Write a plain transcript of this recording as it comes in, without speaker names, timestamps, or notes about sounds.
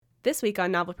This week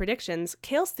on Novel Predictions,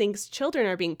 Kales thinks children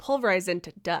are being pulverized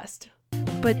into dust.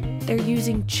 But they're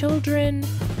using children,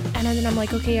 and then I'm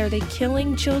like, okay, are they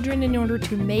killing children in order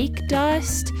to make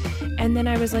dust? And then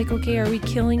I was like, okay, are we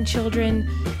killing children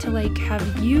to like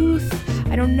have youth?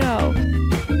 I don't know.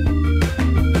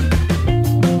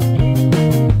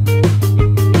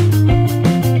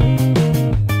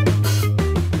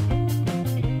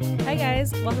 Hi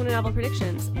guys, welcome to Novel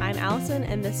Predictions. I'm Alyson,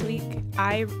 and this week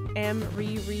I am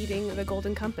rereading The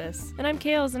Golden Compass. And I'm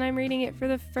Kales, and I'm reading it for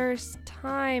the first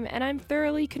time, and I'm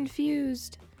thoroughly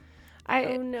confused.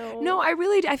 Oh no. No, I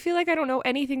feel like I don't know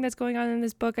anything that's going on in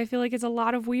this book. I feel like it's a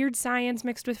lot of weird science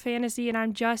mixed with fantasy, and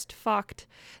I'm just fucked.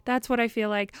 That's what I feel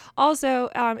like. Also,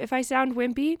 if I sound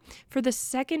wimpy, for the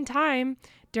second time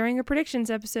during a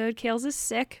predictions episode, Kales is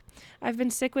sick. I've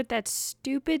been sick with that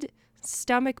stupid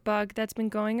stomach bug that's been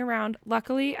going around.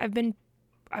 Luckily, I've been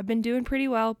doing pretty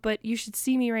well, but you should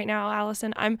see me right now,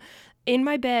 Alyson. I'm in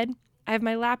my bed. I have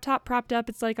my laptop propped up.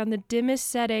 It's like on the dimmest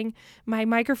setting. My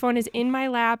microphone is in my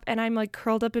lap, and I'm like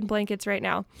curled up in blankets right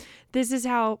now. This is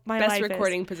how my life is. Best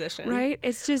recording position. Right?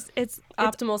 It's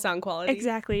optimal sound quality.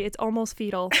 Exactly. It's almost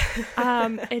fetal.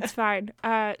 It's fine.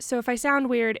 So if I sound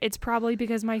weird, it's probably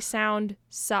because my sound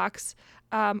sucks.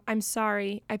 I'm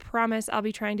sorry. I promise I'll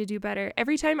be trying to do better.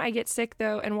 Every time I get sick,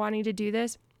 though, and wanting to do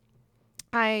this,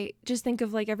 I just think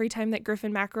of like every time that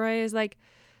Griffin McElroy is like,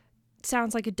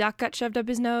 sounds like a duck got shoved up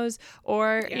his nose,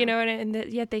 or you know, and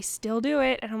yet they still do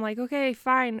it, and I'm like, okay,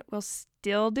 fine, we'll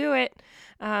still do it.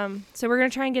 So we're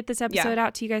gonna try and get this episode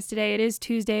out to you guys today. It is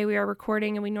Tuesday. We are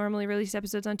recording, and we normally release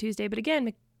episodes on Tuesday, but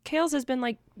again, Kales has been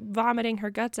like vomiting her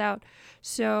guts out,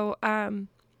 so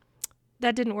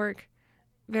that didn't work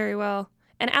very well.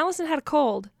 And Alyson had a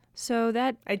cold, so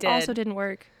that also didn't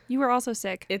work. You were also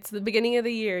sick. It's the beginning of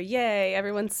the year. Yay,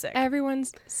 everyone's sick.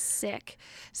 Everyone's sick.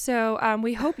 So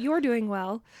we hope you're doing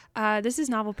well. This is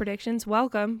Novel Predictions.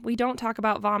 Welcome. We don't talk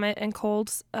about vomit and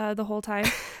colds the whole time.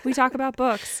 We talk about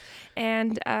books.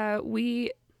 And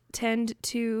we tend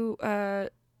to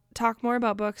talk more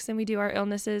about books than we do our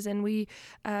illnesses. And we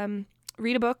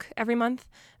read a book every month.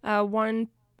 One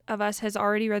of us has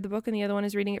already read the book, and the other one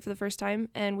is reading it for the first time,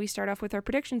 and we start off with our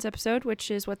predictions episode, which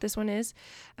is what this one is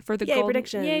for the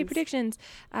predictions. Yay, predictions.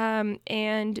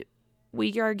 And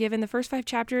we are given the first 5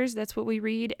 chapters. That's what we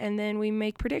read, and then we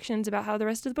make predictions about how the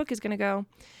rest of the book is going to go.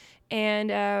 And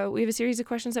we have a series of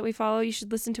questions that we follow. You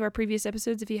should listen to our previous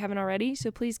episodes if you haven't already.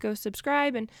 So please go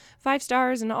subscribe and 5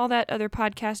 stars and all that other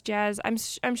podcast jazz.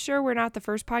 I'm sure we're not the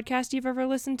first podcast you've ever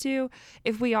listened to.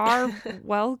 If we are,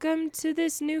 welcome to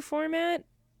this new format,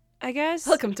 I guess.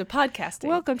 Welcome to podcasting.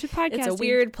 Welcome to podcasting. It's a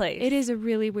weird place. It is a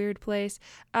really weird place.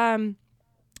 But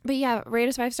yeah, rate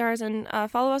us 5 stars and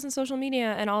follow us on social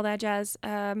media and all that jazz.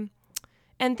 And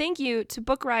thank you to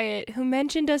Book Riot, who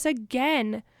mentioned us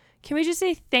again. Can we just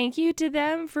say thank you to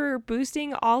them for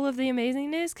boosting all of the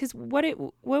amazingness? Because what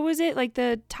was it? Like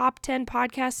the top 10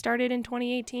 podcasts started in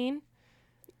 2018?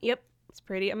 Yep. It's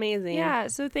pretty amazing. Yeah.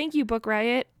 So thank you, Book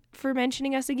Riot, for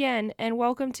mentioning us again. And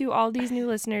welcome to all these new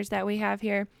listeners that we have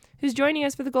here, who's joining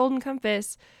us for The Golden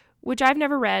Compass, which I've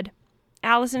never read.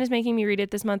 Alyson is making me read it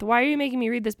this month. Why are you making me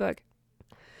read this book?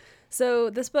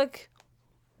 So this book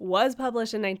was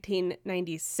published in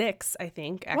 1996, I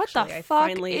think. Actually, what the fuck?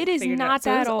 It is not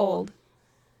that old.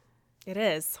 It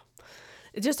is.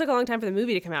 It just took a long time for the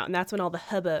movie to come out, and that's when all the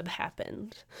hubbub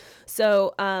happened.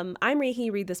 So I'm making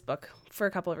you read this book for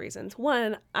a couple of reasons.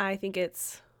 One, I think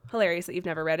it's hilarious that you've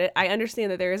never read it. I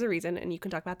understand that there is a reason, and you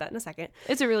can talk about that in a second.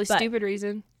 It's a really stupid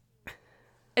reason.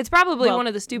 It's probably one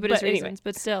of the stupidest reasons,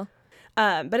 but still.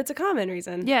 But it's a common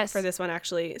reason for this one,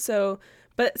 actually. So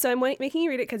I'm making you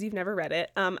read it because you've never read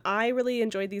it. I really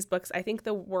enjoyed these books. I think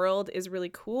the world is really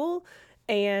cool,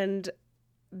 and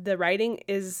the writing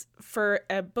is, for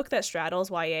a book that straddles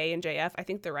YA and JF, I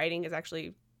think the writing is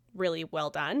actually really well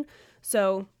done.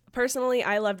 So personally,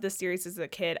 I loved this series as a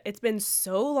kid. It's been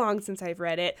so long since I've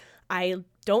read it. I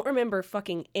don't remember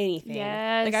fucking anything.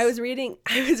 Yes. Like I was reading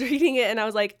it, and I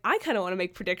was like, I kind of want to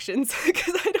make predictions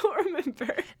because I don't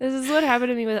remember. This is what happened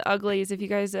to me with Uglies. If you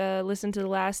guys listened to the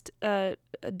last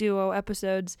duo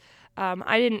episodes,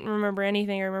 I didn't remember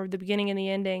anything. I remember the beginning and the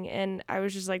ending, and I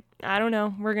was just like, I don't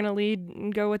know. We're gonna lead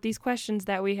and go with these questions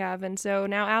that we have, and so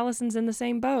now Alyson's in the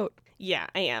same boat. Yeah,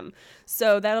 I am.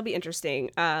 So that'll be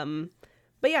interesting.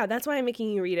 But yeah, that's why I'm making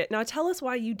you read it. Now tell us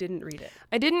why you didn't read it.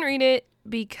 I didn't read it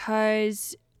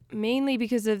mainly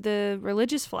because of the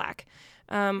religious flack.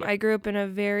 I grew up in a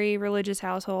very religious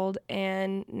household,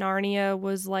 and Narnia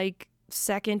was like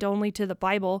second only to the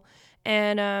Bible.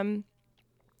 And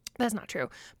that's not true.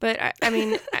 But I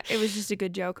mean, it was just a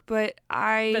good joke. But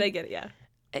I get it, yeah.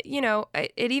 you know,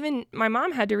 it even, my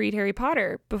mom had to read Harry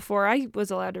Potter before I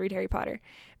was allowed to read Harry Potter.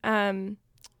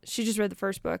 She just read the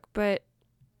first book,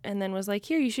 and then was like,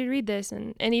 here, you should read this.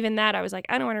 And even that, I was like,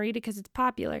 I don't want to read it because it's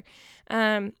popular.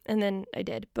 And then I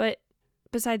did. But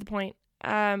beside the point,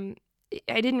 I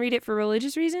didn't read it for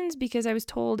religious reasons because I was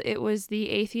told it was the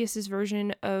atheist's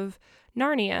version of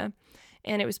Narnia.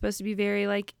 And it was supposed to be very,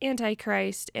 like,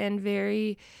 antichrist and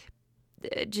very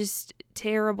just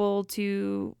terrible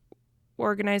to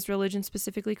organized religion,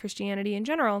 specifically Christianity in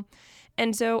general.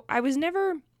 And so I was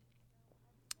never,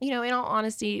 you know, in all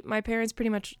honesty, my parents pretty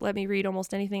much let me read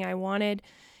almost anything I wanted.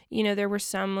 You know, there were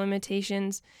some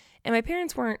limitations, and my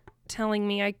parents weren't telling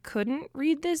me I couldn't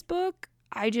read this book.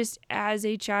 I just, as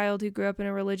a child who grew up in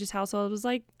a religious household, was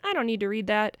like, I don't need to read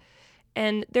that.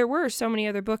 And there were so many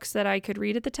other books that I could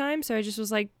read at the time, so I just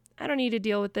was like, I don't need to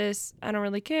deal with this. I don't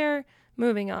really care.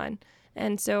 Moving on.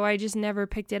 And so I just never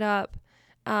picked it up.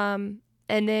 And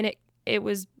then it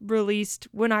was released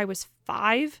when I was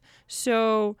 5.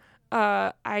 So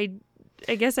I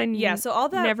guess so all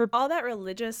that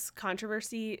religious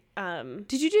controversy.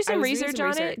 Did you do some research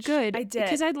on it? Good. I did.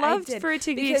 Because I'd love for it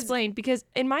to be explained. Because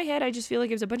in my head, I just feel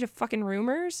like it was a bunch of fucking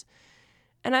rumors,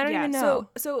 and I don't even know.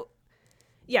 So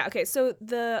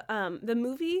the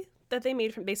movie that they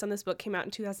made based on this book came out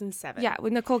in 2007. Yeah,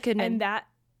 with Nicole Kidman.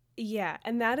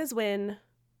 And that is when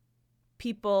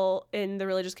people in the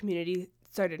religious community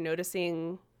started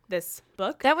noticing this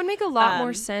book. That would make a lot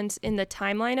more sense in the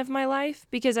timeline of my life,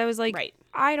 because I was like, right.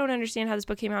 I don't understand how this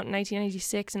book came out in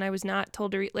 1996 and I was not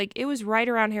told to read. Like, it was right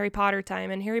around Harry Potter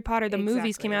time, and Harry Potter, the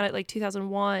movies came out at like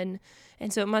 2001.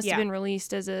 And so it must have been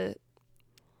released as a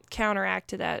counteract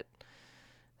to that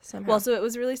somehow. Well, so it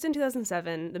was released in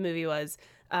 2007, the movie was,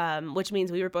 which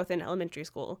means we were both in elementary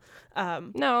school.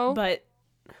 No. But,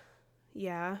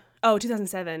 yeah. Oh,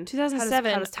 2007.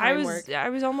 2007. How does time work? I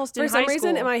was almost in high school. For some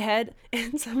reason in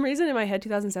my head,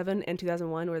 2007 and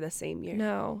 2001 were the same year.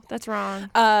 No, that's wrong.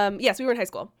 Yes, we were in high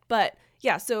school. But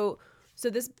yeah, so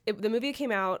the movie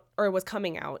came out, or was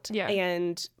coming out,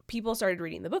 and people started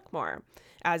reading the book more,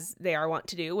 as they are wont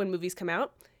to do when movies come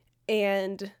out.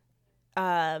 And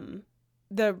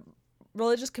the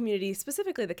religious community,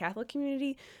 specifically the Catholic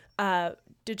community,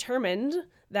 determined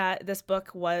that this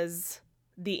book was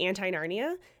the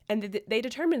anti-Narnia, and they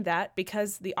determined that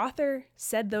because the author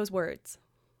said those words.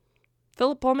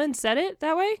 Philip Pullman said it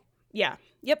that way? Yeah.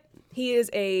 Yep. He is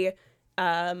a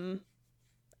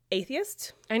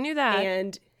atheist. I knew that.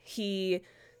 And he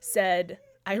said,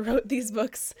 I wrote these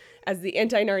books as the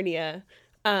anti-Narnia.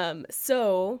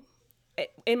 So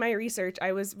in my research,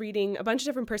 I was reading a bunch of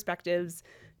different perspectives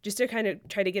just to kind of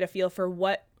try to get a feel for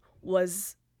what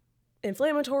was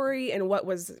inflammatory and what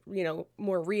was, you know,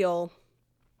 more real.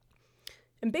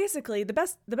 And basically, the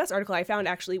best article I found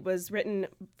actually was written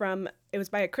it was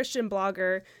by a Christian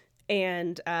blogger,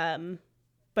 and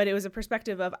but it was a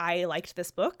perspective of, I liked this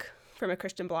book from a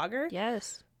Christian blogger.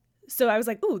 Yes. So I was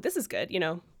like, ooh, this is good, you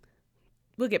know,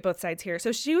 we'll get both sides here.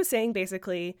 So she was saying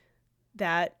basically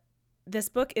that this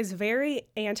book is very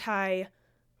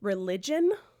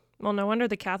anti-religion. Well, no wonder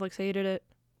the Catholics hated it.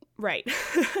 Right.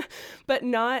 But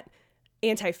not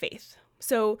anti-faith.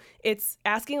 So it's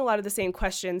asking a lot of the same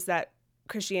questions that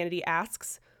Christianity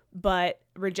asks, but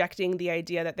rejecting the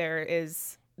idea that there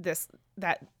is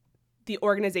that the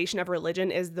organization of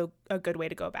religion is a good way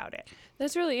to go about it.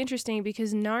 That's really interesting,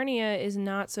 because Narnia is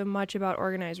not so much about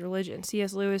organized religion.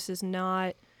 C.S. Lewis is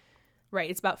not. Right.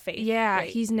 It's about faith. Yeah. Right.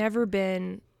 He's He's never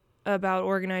been about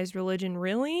organized religion,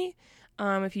 really.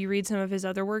 If you read some of his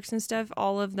other works and stuff,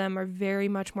 all of them are very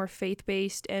much more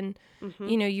faith-based. And,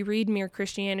 you know, you read Mere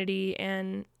Christianity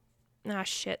and,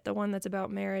 the one that's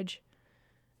about marriage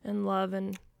and love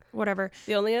and whatever.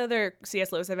 The only other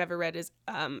C.S. Lewis I've ever read is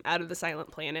Out of the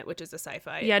Silent Planet, which is a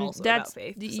sci-fi also about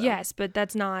faith. So. Yes, but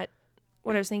that's not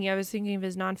what I was thinking. I was thinking of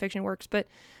his nonfiction works. But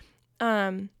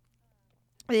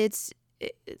that's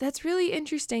really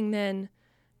interesting then.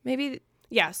 Maybe...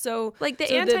 Yeah, so... Like, the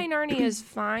anti-Narnia is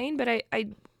fine, but I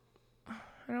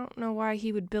don't know why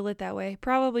he would bill it that way.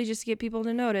 Probably just to get people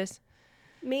to notice.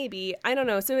 Maybe. I don't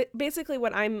know. So basically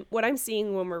what I'm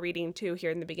seeing when we're reading, too,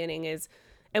 here in the beginning is...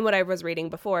 And what I was reading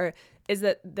before is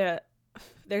that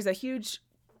there's a huge...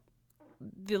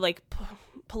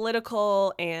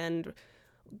 political and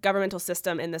governmental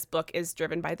system in this book is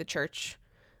driven by the church.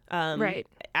 Right.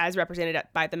 As represented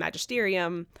by the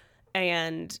magisterium.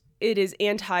 And it is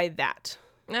anti that.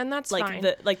 And that's fine.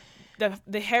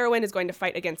 The heroine is going to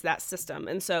fight against that system.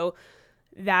 And so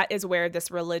that is where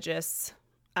this religious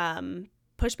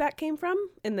pushback came from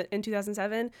in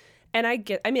 2007. And I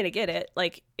get it.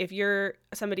 Like, if you're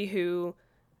somebody who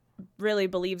really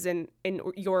believes in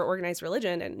your organized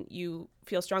religion and you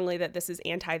feel strongly that this is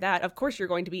anti that, of course you're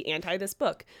going to be anti this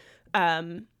book.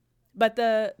 But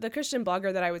the Christian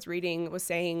blogger that I was reading was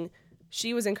saying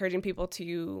she was encouraging people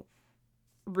to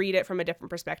read it from a different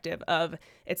perspective of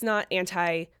it's not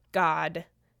anti-God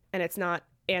and it's not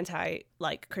anti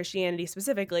like Christianity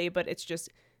specifically, but it's just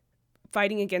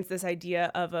fighting against this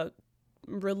idea of a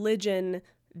religion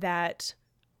that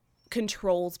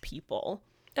controls people.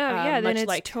 Oh yeah, then it's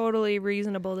like totally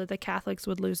reasonable that the Catholics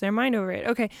would lose their mind over it.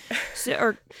 Okay,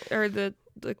 so or the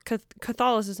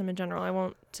Catholicism in general. I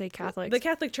won't say Catholics. The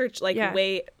Catholic Church,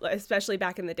 way, especially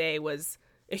back in the day, was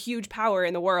a huge power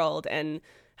in the world and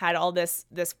had all this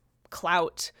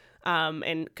clout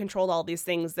and controlled all these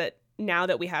things that now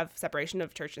that we have separation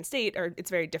of church and state,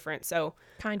 it's very different. So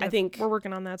I think we're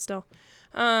working on that still.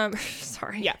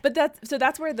 Sorry. Yeah, but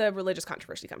that's where the religious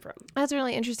controversy come from. That's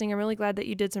really interesting. I'm really glad that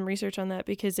you did some research on that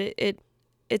because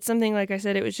it's something, like I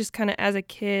said, it was just kind of as a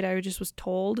kid I just was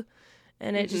told,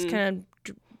 and it just kind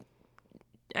of,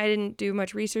 I didn't do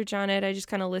much research on it. I just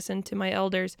kind of listened to my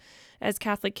elders, as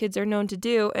Catholic kids are known to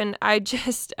do, and I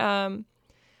just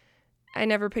I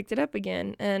never picked it up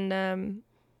again. And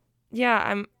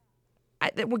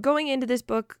going into this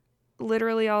book,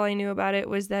 literally all I knew about it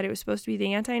was that it was supposed to be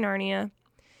the anti-Narnia,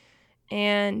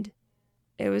 and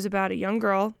it was about a young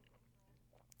girl,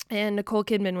 and Nicole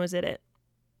Kidman was in it,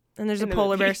 and there's a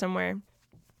polar bear somewhere.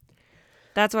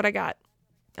 That's what I got.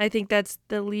 I think that's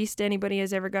the least anybody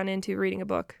has ever gone into reading a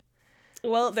book.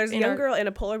 Well, there's a young girl and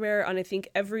a polar bear on, I think,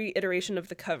 every iteration of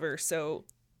the cover, so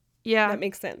yeah, that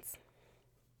makes sense.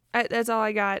 That's all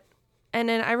I got. And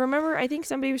then I remember, I think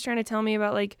somebody was trying to tell me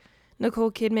about, like,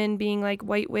 Nicole Kidman being, like,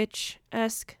 White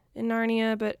Witch-esque in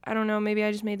Narnia, but I don't know, maybe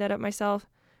I just made that up myself.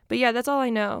 But yeah, that's all I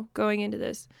know going into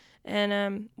this,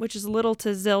 and which is little to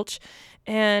zilch.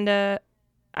 And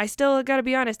I still gotta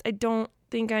be honest, I don't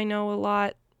think I know a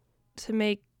lot to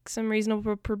make some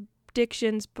reasonable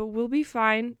predictions, but we'll be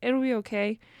fine. It'll be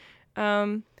okay.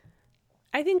 I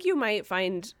think you might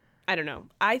find, I don't know,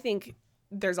 I think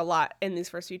there's a lot in these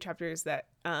first few chapters that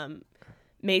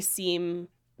may seem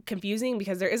confusing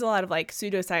because there is a lot of like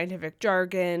pseudoscientific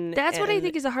jargon. That's what I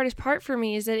think is the hardest part for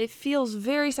me, is that it feels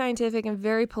very scientific and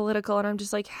very political, and I'm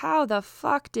just like, how the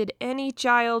fuck did any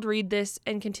child read this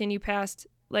and continue past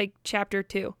like chapter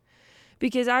 2?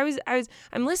 Because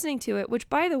I'm listening to it, which,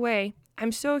 by the way,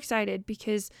 I'm so excited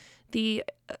because the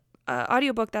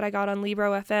audiobook that I got on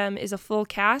Libro FM is a full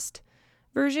cast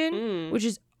version, which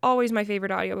is always my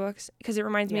favorite audiobooks because it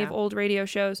reminds me of old radio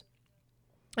shows.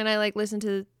 And I like listen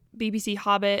to BBC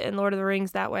Hobbit and Lord of the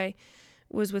Rings that way,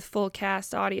 was with full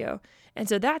cast audio. And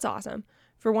so that's awesome,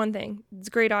 for one thing. It's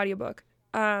a great audiobook.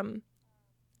 I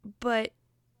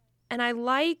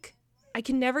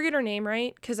can never get her name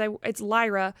right because it's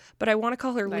Lyra, but I want to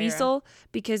call her Liesel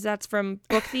because that's from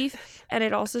Book Thief, and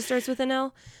it also starts with an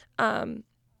L. But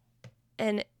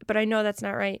I know that's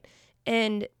not right.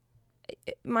 And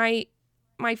my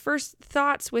first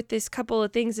thoughts with this couple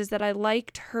of things is that I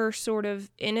liked her sort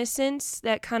of innocence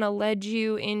that kind of led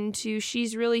you into,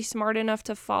 she's really smart enough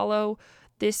to follow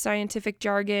this scientific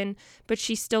jargon, but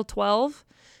she's still 12.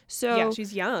 So yeah,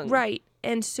 she's young. Right.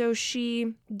 And so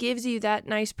she gives you that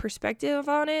nice perspective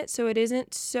on it. So it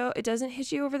doesn't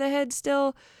hit you over the head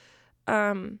still.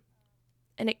 And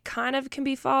it kind of can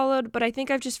be followed, but I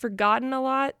think I've just forgotten a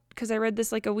lot because I read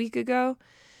this like a week ago.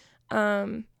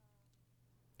 And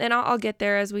I'll get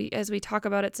there as we talk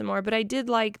about it some more. But I did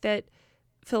like that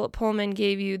Philip Pullman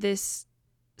gave you this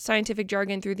scientific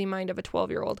jargon through the mind of a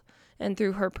 12-year-old and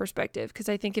through her perspective. Because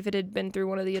I think if it had been through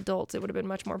one of the adults, it would have been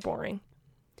much more boring.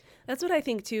 That's what I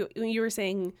think, too. When you were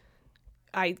saying,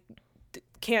 I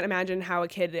can't imagine how a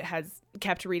kid has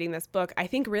kept reading this book. I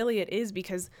think really it is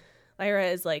because Lyra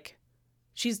is like,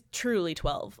 she's truly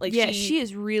 12. Like, yeah, she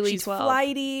is really 12. She's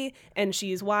flighty and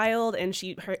she's wild and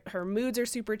her moods are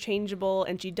super changeable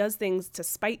and she does things to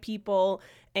spite people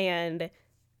and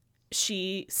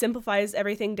she simplifies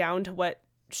everything down to what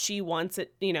she wants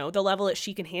it, the level that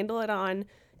she can handle it on.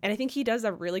 And I think he does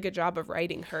a really good job of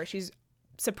writing her. She's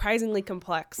surprisingly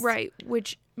complex. Right,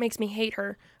 which makes me hate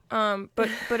her. But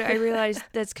I realized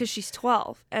that's because she's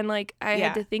 12. And like I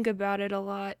had to think about it a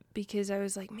lot because I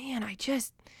was like, man,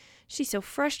 she's so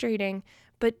frustrating,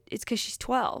 but it's because she's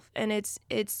 12 and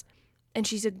and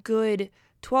she's a good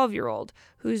 12-year-old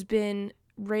who's been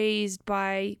raised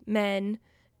by men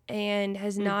and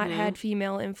has not had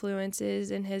female influences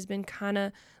and has been kind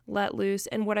of let loose.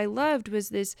 And what I loved was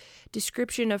this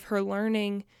description of her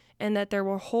learning and that there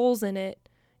were holes in it,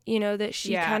 that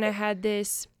she kind of had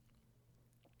this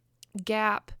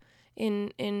gap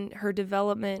in her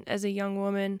development as a young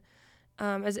woman.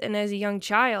 as a young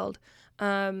child.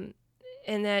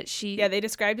 And that they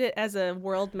described it as a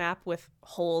world map with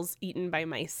holes eaten by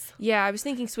mice. Yeah, I was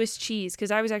thinking Swiss cheese, because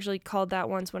I was actually called that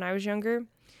once when I was younger,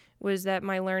 was that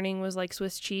my learning was like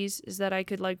Swiss cheese, is that I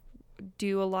could like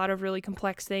do a lot of really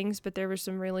complex things, but there were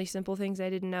some really simple things I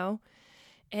didn't know.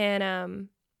 And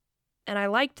I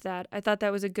liked that. I thought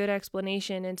that was a good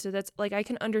explanation. And so that's like, I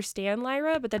can understand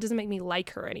Lyra, but that doesn't make me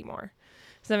like her anymore.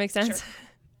 Does that make sense?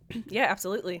 Sure. Yeah,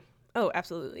 absolutely. Oh,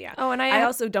 absolutely, yeah. Oh, and I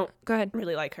also don't go ahead.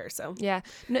 really like her, so. Yeah.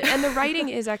 No, and the writing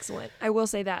is excellent. I will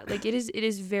say that. Like, it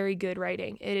is very good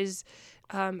writing. It is,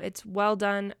 it's well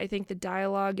done. I think the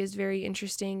dialogue is very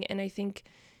interesting, and I think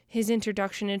his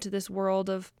introduction into this world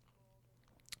of,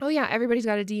 oh yeah, everybody's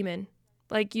got a demon.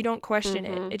 Like, you don't question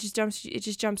it. It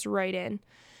just jumps right in.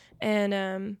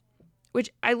 And which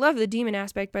I love the demon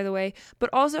aspect, by the way, but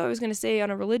also I was going to say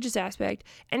on a religious aspect,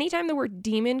 anytime the word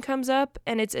demon comes up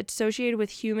and it's associated with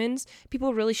humans,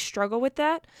 people really struggle with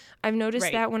that. I've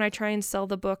noticed that when I try and sell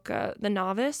the book, The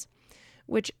Novice,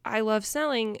 which I love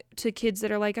selling to kids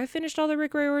that are like, I finished all the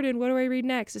Rick Riordan, what do I read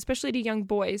next? Especially to young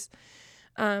boys.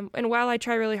 And while I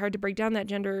try really hard to break down that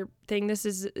gender thing, this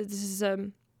is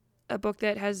a book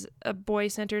that has a boy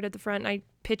centered at the front. And I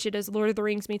pitch it as Lord of the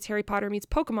Rings meets Harry Potter meets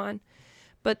Pokemon.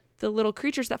 But the little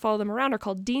creatures that follow them around are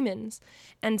called demons.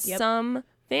 And some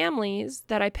families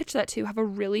that I pitch that to have a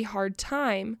really hard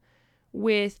time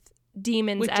with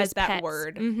demons as just pets. that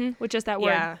word. With just that word.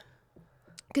 Yeah.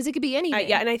 Because it could be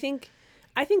anything. And I think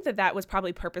that was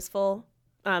probably purposeful,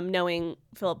 knowing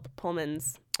Philip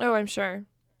Pullman's. Oh, I'm sure.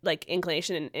 Like,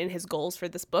 inclination in his goals for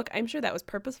this book. I'm sure that was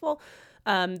purposeful,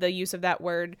 the use of that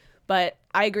word. But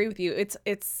I agree with you.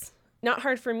 It's not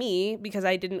hard for me because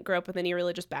I didn't grow up with any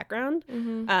religious background.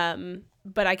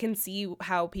 But I can see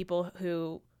how people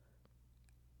who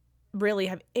really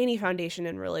have any foundation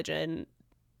in religion,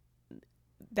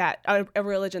 that a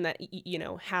religion that, you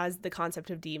know, has the concept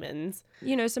of demons.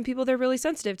 You know, some people, they're really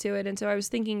sensitive to it. And so I was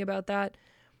thinking about that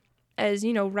as,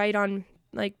 you know, right on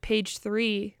like page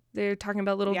 3, they're talking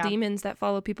about little demons that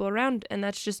follow people around. And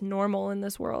that's just normal in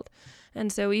this world.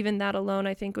 And so even that alone,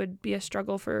 I think, would be a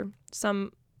struggle for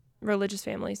some religious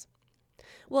families.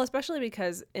 Well, especially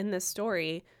because in this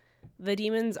story, the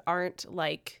demons aren't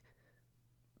like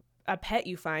a pet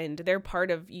you find. They're part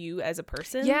of you as a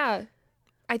person. Yeah.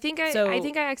 I think I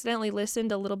accidentally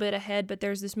listened a little bit ahead, but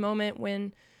there's this moment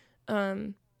when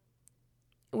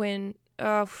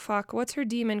oh fuck, what's her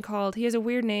demon called? He has a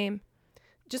weird name.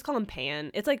 Just call him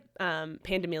Pan. It's like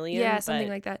Pandemonium. Yeah, something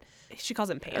like that. She calls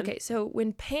him Pan. Okay, so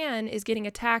when Pan is getting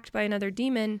attacked by another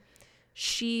demon,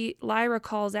 Lyra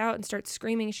calls out and starts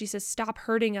screaming. She says, "Stop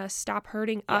hurting us! Stop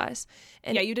hurting us!"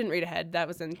 And you didn't read ahead. That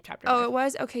was in chapter. Oh, 5. It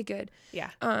was? Okay, good.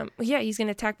 Yeah. He's getting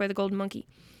attacked by the golden monkey,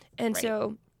 and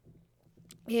so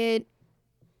I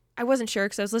wasn't sure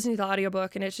because I was listening to the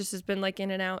audiobook and it just has been like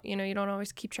in and out. You know, you don't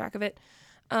always keep track of it.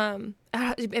 And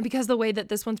because the way that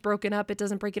this one's broken up, it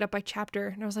doesn't break it up by chapter.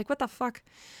 And I was like, what the fuck?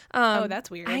 Oh, that's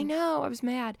weird. I know. I was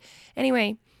mad.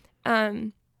 Anyway,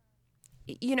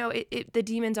 you know, the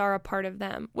demons are a part of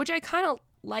them, which I kind of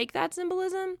like that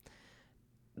symbolism.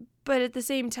 But at the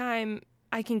same time,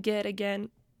 I can get,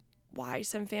 again, why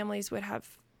some families would have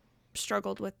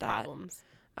struggled with that. Problems.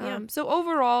 So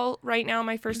overall, right now,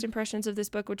 my first impressions of this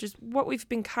book, which is what we've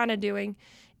been kind of doing,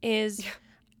 is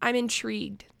I'm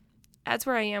intrigued. That's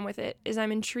where I am with it, is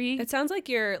I'm intrigued. It sounds like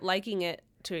you're liking it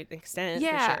to an extent.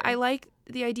 Yeah, for sure. I like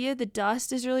the idea. The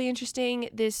dust is really interesting.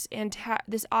 This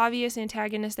obvious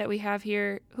antagonist that we have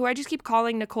here, who I just keep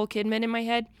calling Nicole Kidman in my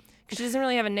head, because she doesn't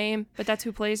really have a name, but that's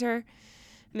who plays her.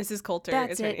 Mrs. Coulter.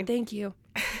 That's is her it. name. Thank you.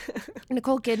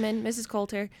 Nicole Kidman, Mrs.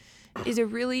 Coulter, is a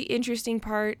really interesting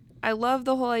part. I love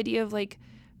the whole idea of like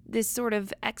this sort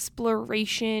of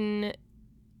exploration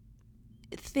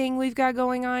thing we've got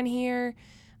going on here,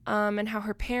 and how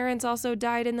her parents also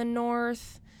died in the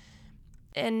North.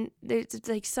 And there's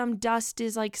like some dust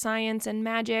is like science and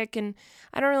magic, and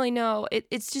I don't really know.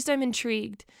 It's just I'm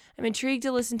intrigued. I'm intrigued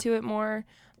to listen to it more.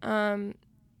 I'm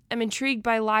intrigued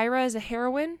by Lyra as a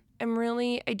heroine.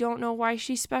 I don't know why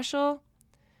she's special.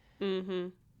 Mm-hmm.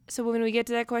 So when we get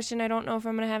to that question, I don't know if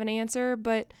I'm going to have an answer,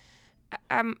 but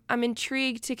I'm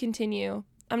intrigued to continue.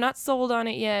 I'm not sold on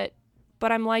it yet,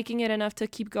 but I'm liking it enough to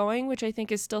keep going, which I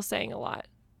think is still saying a lot.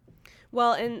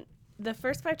 Well, and the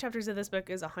first 5 chapters of this book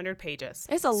is 100 pages.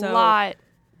 It's a lot.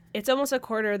 It's almost a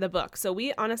quarter of the book. So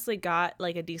we honestly got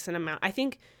like a decent amount. I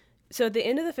think, so at the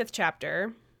end of the 5th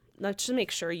chapter, let's just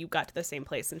make sure you got to the same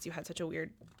place since you had such a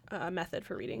weird method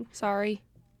for reading. Sorry.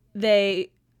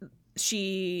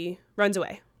 She runs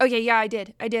away. Okay, yeah, I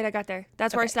did. I got there.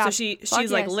 That's where I stopped. So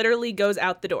she's like literally goes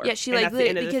out the door. Yeah, she like that's the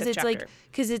end of because the it's chapter. like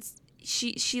because it's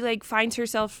she like finds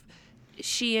herself,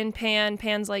 she and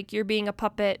Pan's like, you're being a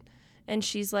puppet, and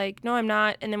she's like, no, I'm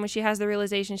not. And then when she has the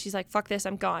realization, she's like, fuck this,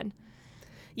 I'm gone.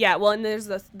 Yeah, well, and there's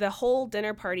the whole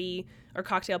dinner party or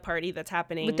cocktail party that's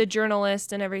happening with the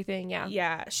journalist and everything.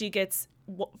 Yeah, she gets,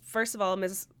 first of all,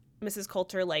 Mrs.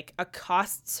 Coulter like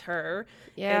accosts her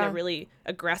in a really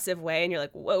aggressive way, and you're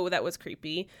like, whoa, that was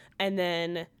creepy. And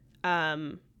then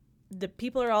the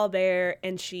people are all there,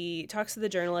 and she talks to the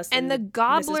journalist, and the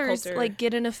gobblers like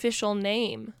get an official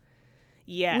name.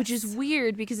 Yes, which is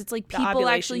weird because it's like people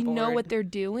actually know what they're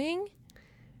doing.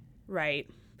 Right.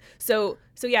 So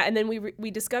yeah, and then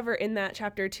we discover in that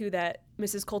chapter too that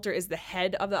Mrs. Coulter is the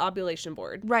head of the ovulation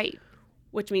board. Right.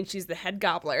 Which means she's the head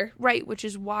gobbler. Right, which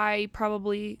is why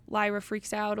probably Lyra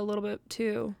freaks out a little bit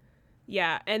too.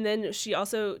 Yeah, and then she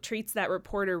also treats that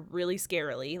reporter really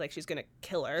scarily, like she's gonna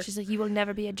kill her. She's like, you will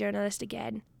never be a journalist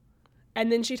again. And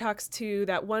then she talks to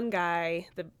that one guy,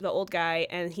 the old guy,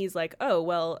 and he's like, oh,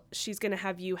 well, she's gonna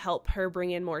have you help her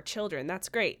bring in more children. That's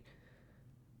great.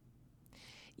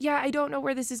 Yeah, I don't know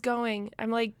where this is going. I'm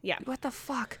like, what the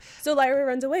fuck? So Lyra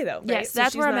runs away, though, right? Yes,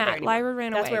 that's where I'm at. Lyra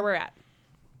ran away. That's where we're at.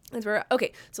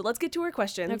 Okay, so let's get to our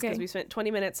questions, because we spent 20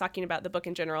 minutes talking about the book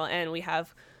in general, and we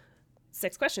have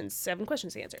 7 questions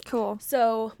to answer. Cool.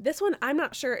 So this one, I'm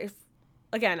not sure if,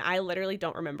 again, I literally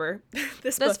don't remember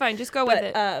this book. That's fine. Just go with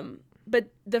it. But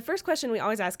the first question we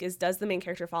always ask is, does the main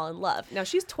character fall in love? Now,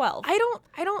 she's 12. I'm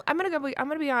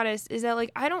gonna be honest, is that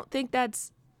like, I don't think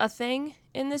that's a thing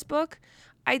in this book.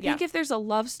 I think if there's a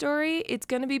love story, it's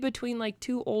gonna be between like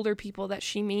 2 older people that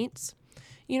she meets.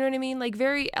 You know what I mean? Like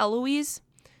very Eloise.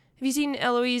 Have you seen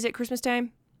Eloise at Christmas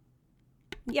time?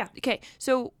 Yeah. Okay,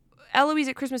 so Eloise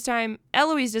at Christmas time,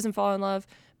 Eloise doesn't fall in love,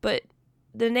 but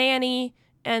the nanny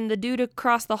and the dude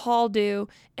across the hall do,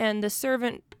 and the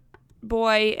servant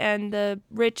boy and the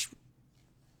rich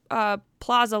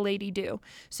plaza lady do.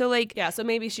 So like, yeah, so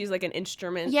maybe she's like an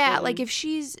instrument. Yeah, like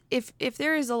if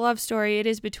there is a love story, it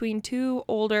is between 2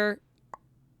 older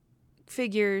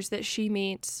figures that she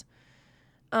meets.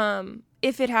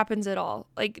 If it happens at all.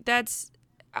 Like that's,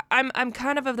 I'm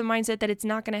kind of the mindset that it's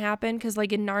not going to happen, because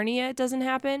like in Narnia it doesn't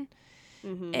happen.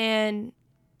 Mm-hmm. And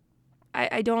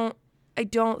I don't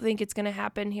think it's going to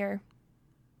happen here.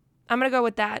 I'm going to go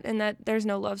with that, and that there's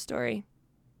no love story.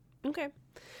 Okay.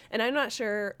 And I'm not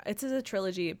sure, it's a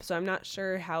trilogy, so I'm not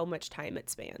sure how much time it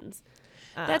spans.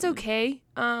 That's okay.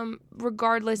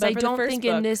 Regardless, I don't think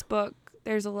in this book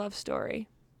there's a love story.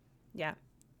 Yeah.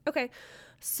 Okay.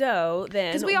 So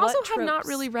then, because we also have not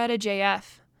really read a JF.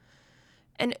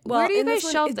 And where do you guys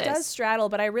shelve this? It does straddle,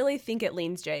 but I really think it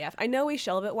leans JF. I know we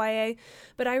shelve it YA,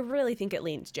 but I really think it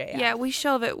leans JF. Yeah, we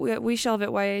shelve it. We shelve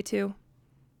it YA too.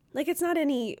 Like, it's not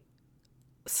any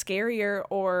scarier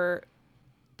or,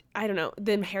 I don't know,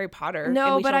 than Harry Potter.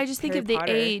 No, but I just think of the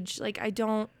age. Like, I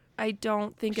don't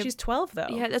think she's 12 though.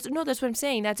 Yeah, that's what I'm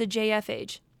saying. That's a JF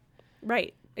age.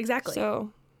 Right. Exactly.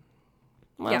 So.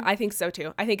 Well, yeah, I think so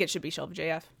too. I think it should be shelved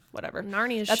JF. Whatever.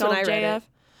 Narnia is shelved JF.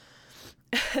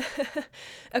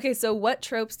 Okay, so what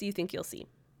tropes do you think you'll see?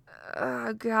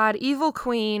 Oh God, evil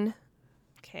queen.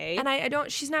 Okay. And I don't.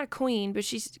 She's not a queen, but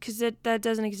she's, because that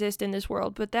doesn't exist in this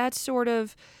world. But that sort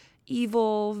of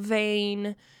evil,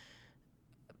 vain,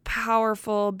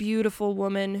 powerful, beautiful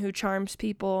woman who charms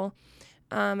people.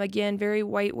 Again, very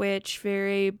White Witch,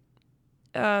 very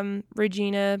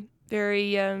Regina,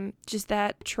 very just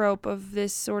that trope of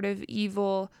this sort of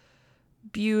evil,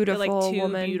 beautiful like too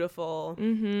woman. Beautiful.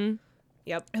 Mm-hmm.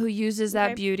 Yep. Who uses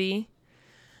that beauty.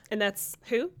 And that's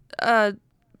who?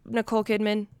 Nicole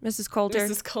Kidman, Mrs. Coulter.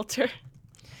 Mrs. Coulter.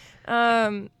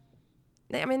 I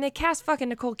mean, they cast fucking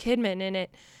Nicole Kidman in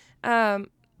it. The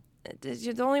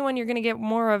only one you're going to get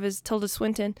more of is Tilda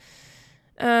Swinton,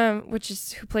 which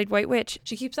is who played White Witch.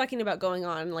 She keeps talking about going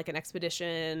on like an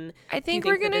expedition. I think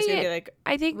we're going to get like,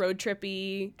 I think road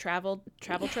trippy travel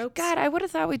tropes. God, I would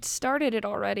have thought we'd started it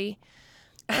already.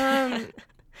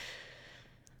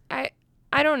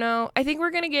 I don't know. I think we're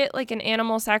going to get like an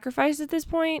animal sacrifice at this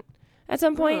point. At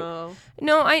some point. Oh,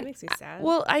 no, that makes me sad.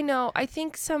 Well, I know. I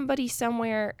think somebody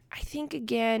somewhere, I think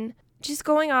again, just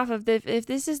going off of if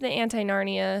this is the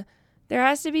anti-Narnia, there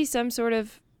has to be some sort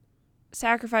of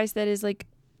sacrifice that is like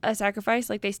a sacrifice,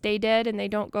 like they stay dead and they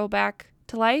don't go back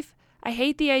to life. I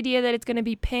hate the idea that it's going to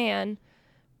be Pan,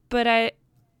 but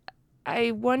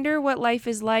I wonder what life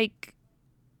is like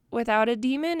without a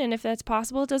demon, and if that's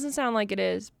possible. It doesn't sound like it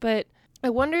is, but I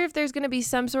wonder if there's going to be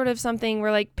some sort of something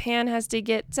where like Pan has to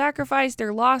get sacrificed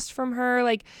or lost from her.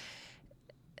 Like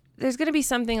there's going to be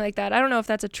something like that. I don't know if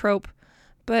that's a trope,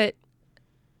 but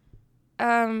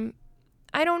I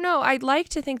I don't know. I'd like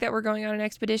to think that we're going on an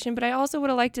expedition, but I also would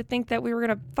have liked to think that we were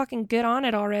going to fucking get on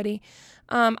it already.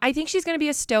 I think she's going to be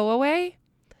a stowaway.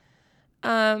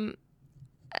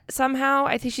 Somehow,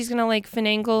 I think she's going to like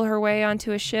finagle her way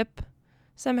onto a ship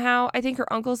somehow. I think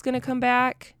her uncle's going to come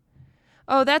back.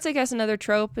 Oh, that's, I guess, another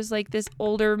trope is like this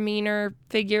older, meaner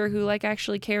figure who like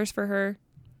actually cares for her,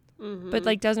 but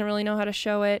like doesn't really know how to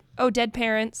show it. Oh, dead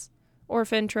parents,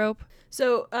 orphan trope.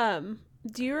 So,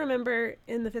 do you remember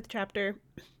in the 5th chapter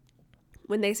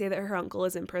when they say that her uncle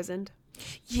is imprisoned?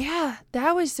 Yeah,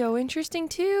 that was so interesting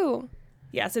too.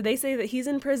 Yeah, so they say that he's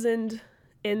imprisoned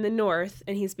in the north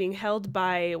and he's being held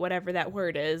by whatever that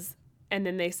word is, and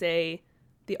then they say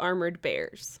the armored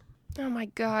bears. Oh my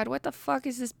god, what the fuck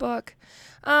is this book?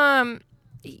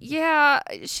 Yeah,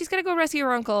 she's gonna go rescue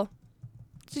her uncle.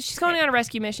 So she's going on a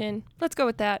rescue mission. Let's go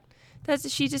with that.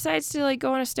 She decides to like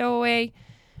go on a stowaway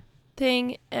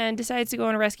thing and decides to go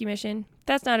on a rescue mission.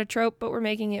 That's not a trope, but we're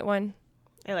making it one.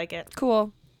 I like it.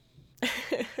 Cool.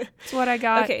 That's what I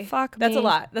got. Okay, fuck that's me. a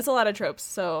lot. That's a lot of tropes.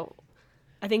 So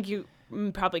I think you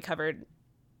probably covered.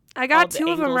 I got 2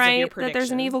 of them right. That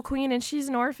there's an evil queen and she's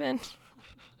an orphan.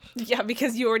 Yeah,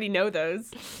 because you already know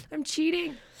those. I'm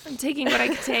cheating. I'm taking what I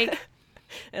can take.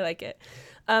 I like it.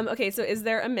 Okay, so is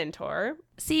there a mentor?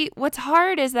 See, what's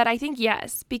hard is that I think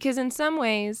yes, because in some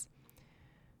ways,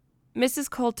 Mrs.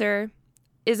 Coulter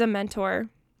is a mentor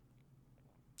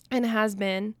and has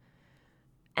been.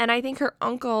 And I think her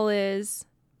uncle is.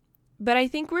 But I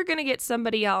think we're going to get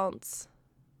somebody else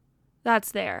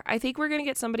that's there. I think we're going to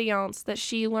get somebody else that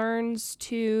she learns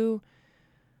to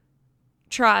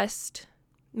trust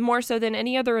more so than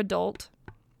any other adult.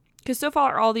 Because so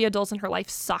far, all the adults in her life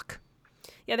suck.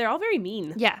 Yeah, they're all very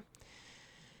mean. Yeah.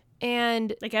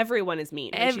 And like everyone is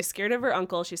mean. Like, she's scared of her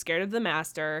uncle. She's scared of the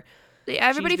master.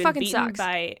 Everybody fucking sucks.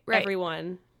 By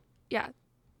everyone. Yeah.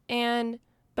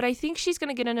 But I think she's going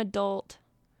to get an adult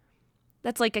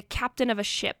that's like a captain of a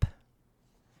ship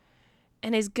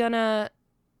and is going to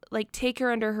like take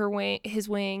her under his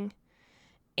wing.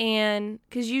 And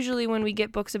because usually when we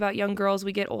get books about young girls,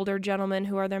 we get older gentlemen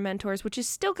who are their mentors, which is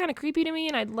still kind of creepy to me.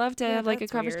 And I'd love to have like a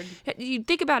conversation. You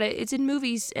think about it. It's in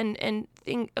movies and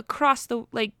across the,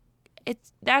 like,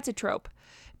 that's a trope.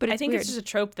 But I think it's just a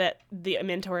trope that the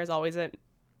mentor is always an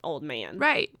old man.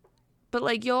 Right. But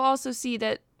like you'll also see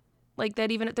that like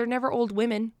that even they're never old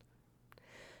women.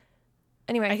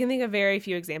 Anyway. I can think of very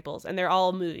few examples and they're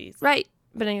all movies. Right.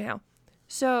 But anyhow.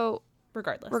 So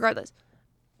regardless.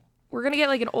 We're going to get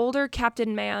like an older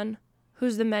captain man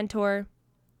who's the mentor.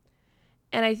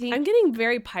 And I think I'm getting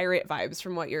very pirate vibes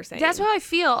from what you're saying. That's how I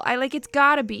feel. It's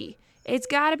got to be. It's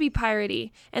got to be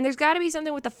piratey. And there's got to be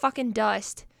something with the fucking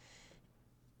dust.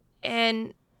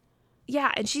 And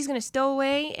yeah, and she's going to stow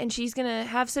away and she's going to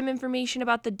have some information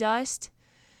about the dust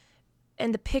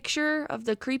and the picture of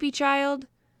the creepy child.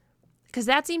 Because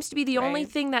that seems to be the only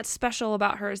thing that's special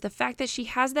about her is the fact that she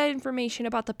has that information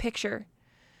about the picture.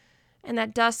 And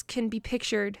that dust can be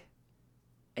pictured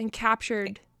and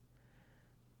captured.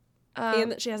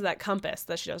 And that she has that compass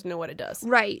that she doesn't know what it does.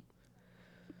 Right.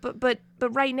 But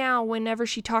right now, whenever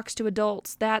she talks to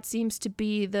adults, that seems to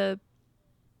be the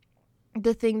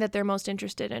thing that they're most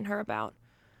interested in her about.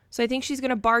 So I think she's going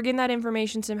to bargain that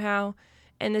information somehow,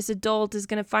 and this adult is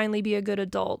going to finally be a good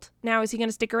adult. Now, is he going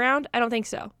to stick around? I don't think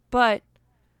so. But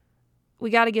we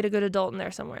got to get a good adult in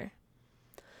there somewhere.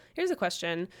 Here's a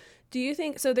question. Do you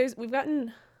think, so we've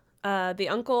gotten the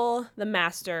uncle, the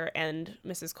master, and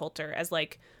Mrs. Coulter as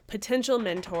like potential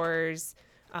mentors,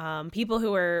 people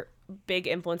who are big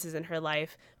influences in her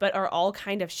life, but are all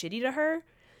kind of shitty to her.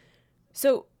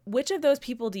 So which of those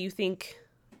people do you think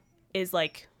is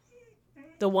like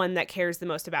the one that cares the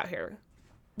most about her?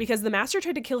 Because the master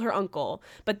tried to kill her uncle,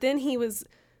 but then he was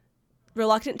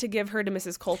reluctant to give her to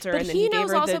Mrs. Coulter. But and then he he knows gave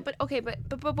her also, but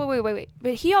wait.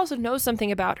 But he also knows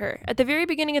something about her. At the very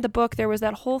beginning of the book, there was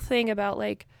that whole thing about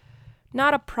like,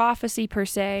 not a prophecy per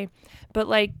se, but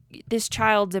like this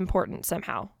child's important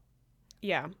somehow.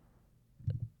 Yeah.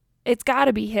 It's got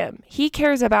to be him. He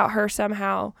cares about her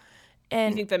somehow.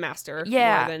 And you think the master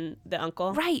more than the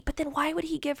uncle? Right, but then why would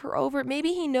he give her over? Maybe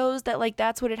he knows that like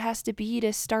that's what it has to be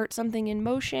to start something in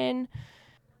motion.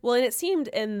 Well, and it seemed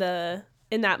in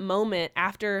that moment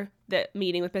after the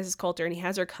meeting with Mrs. Coulter and he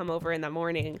has her come over in the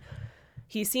morning,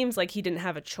 he seems like he didn't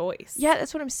have a choice. Yeah,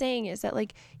 that's what I'm saying is that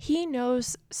like he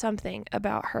knows something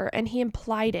about her and he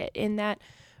implied it in that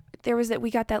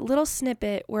we got that little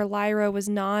snippet where Lyra was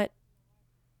not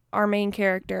our main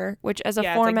character, which as a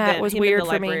format was weird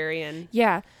for me.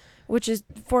 Yeah, which is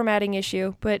formatting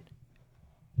issue, but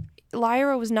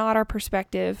Lyra was not our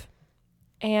perspective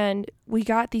and we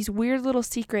got these weird little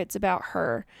secrets about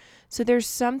her. So there's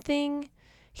something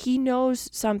he knows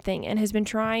something and has been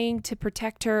trying to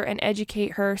protect her and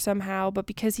educate her somehow, but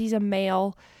because he's a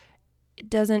male,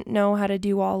 doesn't know how to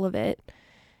do all of it.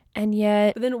 And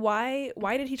yet... But then why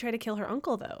did he try to kill her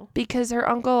uncle, though? Because her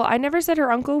uncle... I never said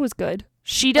her uncle was good.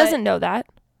 She doesn't know that.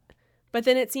 But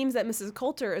then it seems that Mrs.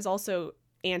 Coulter is also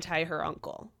anti her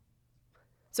uncle.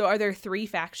 So are there 3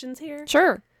 factions here?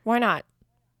 Sure. Why not?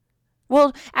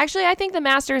 Well, actually, I think the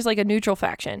Master is like a neutral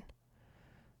faction.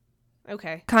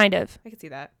 Okay. Kind of. I can see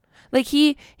that. Like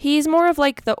he's more of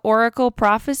like the oracle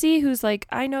prophecy who's like,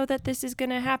 I know that this is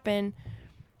going to happen.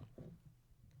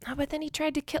 Oh, but then he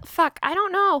tried to kill. Fuck. I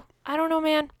don't know,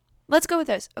 man. Let's go with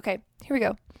this. Okay. Here we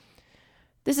go.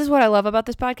 This is what I love about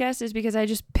this podcast is because I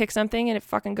just pick something and it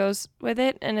fucking goes with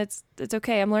it. And it's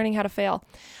okay. I'm learning how to fail.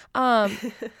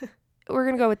 We're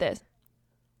going to go with this.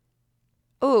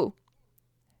 Ooh.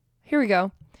 Here we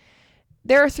go.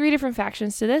 There are 3 different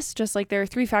factions to this, just like there are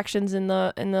 3 factions in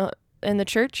the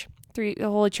church, the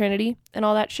Holy Trinity and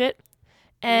all that shit.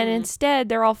 And instead,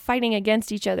 they're all fighting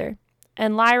against each other.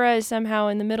 And Lyra is somehow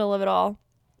in the middle of it all.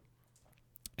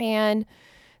 And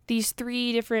these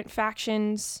 3 different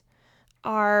factions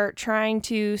are trying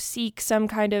to seek some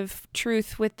kind of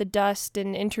truth with the dust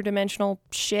and interdimensional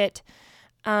shit,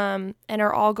 and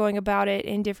are all going about it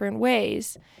in different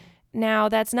ways. Now,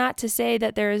 that's not to say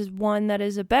that there is one that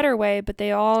is a better way, but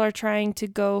they all are trying to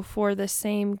go for the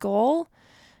same goal,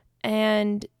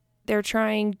 and they're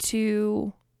trying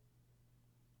to...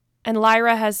 And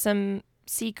Lyra has some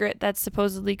secret that's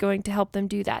supposedly going to help them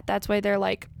do that. That's why they're,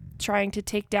 like, trying to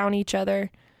take down each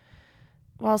other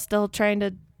while still trying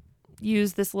to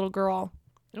use this little girl.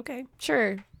 Okay.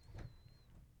 Sure.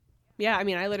 Yeah, I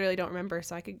mean, I literally don't remember,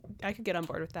 so I could get on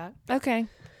board with that. Okay.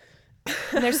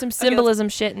 And there's some symbolism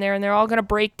shit in there, and they're all going to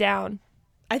break down.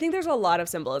 I think there's a lot of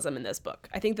symbolism in this book.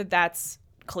 I think that that's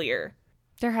clear.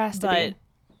 There has to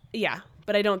be. Yeah,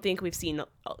 but I don't think we've seen...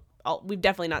 we've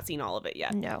definitely not seen all of it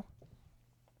yet. No.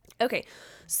 Okay,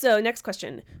 so next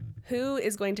question. Who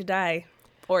is going to die?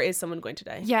 Or is someone going to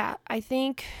die? Yeah, I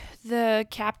think the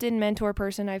captain mentor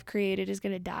person I've created is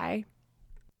going to die.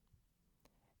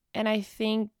 And I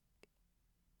think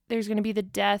there's going to be the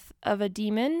death of a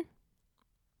demon.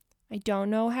 I don't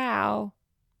know how,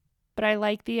 but I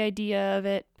like the idea of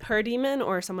it. Her demon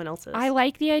or someone else's? I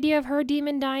like the idea of her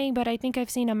demon dying, but I think I've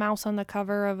seen a mouse on the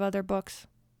cover of other books.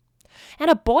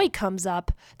 And a boy comes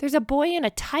up. There's a boy and a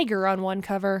tiger on one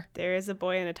cover. There is a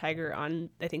boy and a tiger on,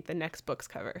 I think, the next book's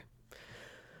cover.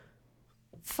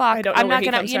 Fuck. I'm not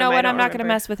going to, you know what? I'm not going to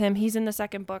mess with him. He's in the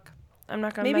second book. I'm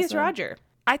not going to mess with him. Maybe it's Roger.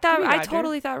 I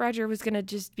totally thought Roger was going to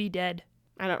just be dead.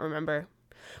 I don't remember.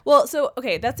 Well, so,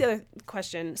 okay, that's the other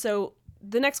question. So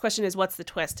the next question is, what's the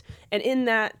twist? And in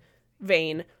that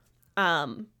vein,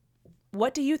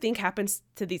 what do you think happens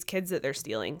to these kids that they're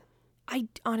stealing? I,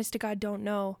 honest to God, don't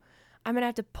know. I'm going to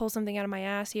have to pull something out of my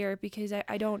ass here because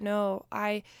I don't know.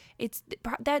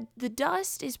 The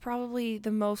dust is probably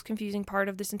the most confusing part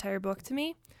of this entire book to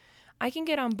me. I can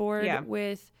get on board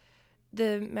with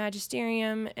the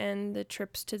magisterium and the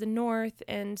trips to the north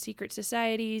and secret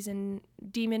societies and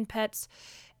demon pets,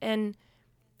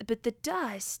 but the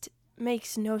dust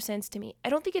makes no sense to me. I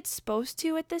don't think it's supposed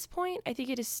to at this point. I think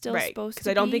it is still supposed to be.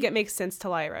 Because I don't think it makes sense to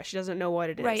Lyra. She doesn't know what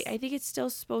it is. Right. I think it's still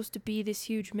supposed to be this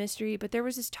huge mystery, but there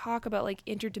was this talk about like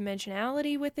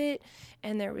interdimensionality with it,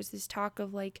 and there was this talk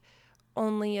of like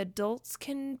only adults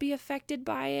can be affected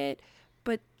by it,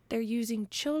 but they're using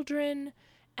children.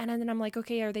 And then I'm like,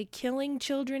 okay, are they killing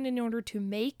children in order to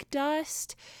make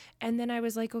dust? And then I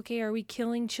was like, okay, are we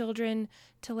killing children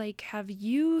to like have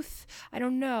youth? I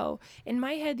don't know. In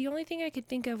my head, the only thing I could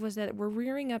think of was that we're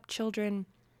rearing up children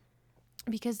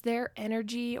because their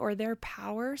energy or their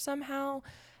power somehow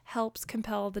helps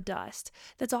compel the dust.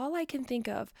 That's all I can think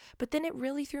of. But then it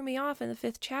really threw me off in the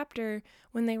 5th chapter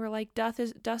when they were like, dust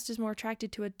is more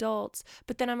attracted to adults.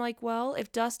 But then I'm like, well,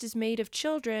 if dust is made of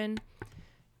children...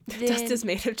 Dust is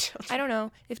made of children. I don't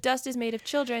know. If dust is made of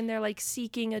children, they're like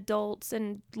seeking adults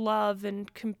and love and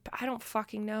I don't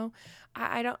fucking know.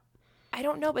 I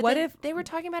don't know. But if they were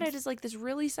talking about it as like this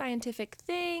really scientific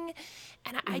thing,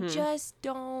 and I just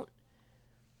don't.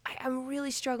 I'm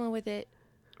really struggling with it.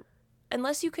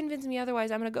 Unless you convince me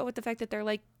otherwise, I'm gonna go with the fact that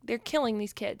they're killing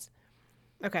these kids.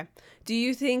 Okay. Do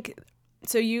you think?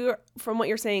 So from what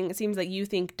you're saying, it seems like you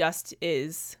think dust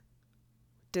is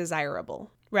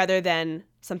desirable rather than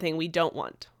something we don't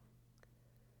want.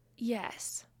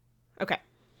 Yes. Okay.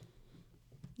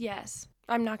 Yes.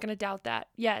 I'm not going to doubt that.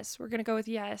 Yes. We're going to go with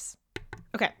yes.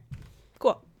 Okay.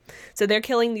 Cool. So they're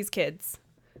killing these kids.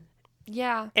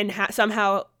 Yeah. And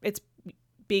somehow it's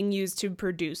being used to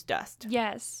produce dust.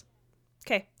 Yes.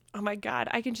 Okay. Oh my God.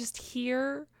 I can just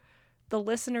hear the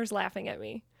listeners laughing at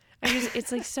me.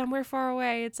 It's like somewhere far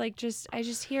away. It's like I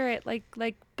just hear it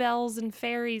like bells and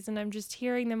fairies, and I'm just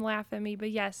hearing them laugh at me. But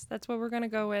yes, that's what we're going to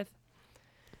go with.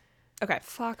 Okay.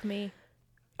 Fuck me.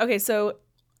 Okay, so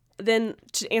then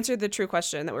to answer the true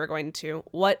question that we're going to,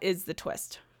 what is the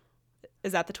twist?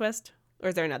 Is that the twist? Or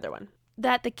is there another one?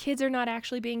 That the kids are not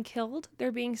actually being killed.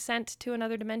 They're being sent to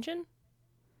another dimension.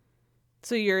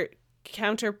 So you're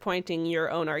counterpointing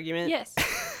your own argument? Yes.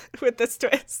 With this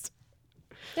twist.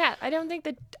 Yeah, I think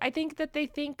that they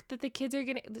think that the kids are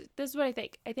getting, this is what I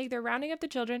think. I think they're rounding up the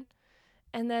children,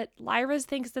 and that Lyra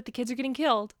thinks that the kids are getting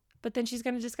killed, but then she's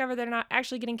going to discover they're not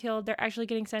actually getting killed. They're actually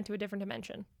getting sent to a different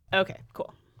dimension. Okay,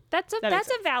 cool. That's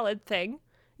a valid thing.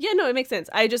 Yeah, no, it makes sense.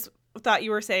 I just thought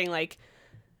you were saying, like,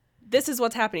 this is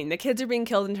what's happening. The kids are being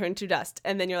killed and turned to dust.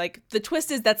 And then you're like, the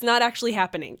twist is that's not actually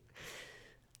happening.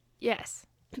 Yes.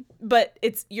 But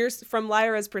it's yours from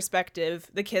Lyra's perspective,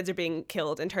 the kids are being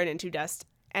killed and turned into dust.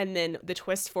 And then the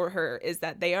twist for her is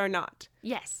that they are not.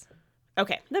 Yes.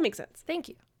 Okay, that makes sense. Thank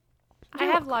you. I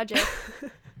have logic.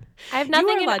 I have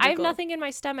nothing in my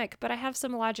stomach, but I have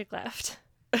some logic left.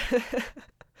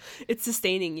 It's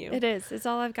sustaining you. It is. It's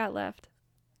all I've got left.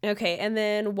 Okay, and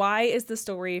then why is the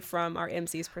story from our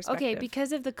MC's perspective? Okay,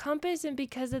 because of the compass and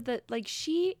because of the, like,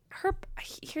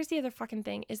 here's the other fucking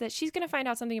thing, is that she's going to find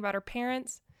out something about her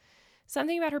parents.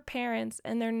 Something about her parents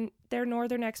and their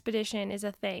northern expedition is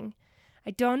a thing.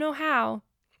 I don't know how,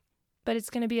 but it's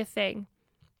going to be a thing.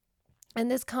 And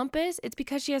this compass, it's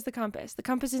because she has the compass. The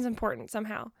compass is important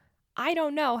somehow. I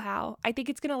don't know how. I think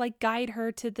it's going to, like, guide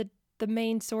her to the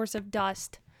main source of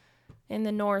dust in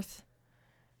the north.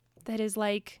 That is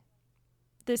like,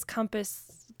 this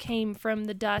compass came from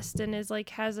the dust and is like,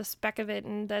 has a speck of it,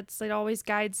 and it always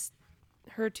guides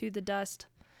her to the dust.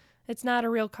 It's not a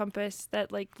real compass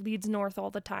that like leads north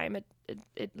all the time.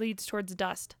 It leads towards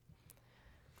dust.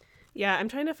 Yeah, I'm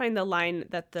trying to find the line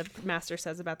that the master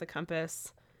says about the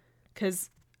compass,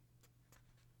 because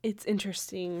it's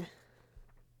interesting.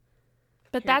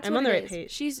 But that's I'm what on the it right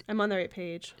is. page. I'm on the right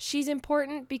page. She's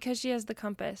important because she has the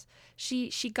compass. She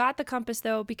got the compass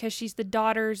though because she's the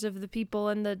daughters of the people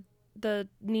and the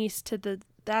niece to the.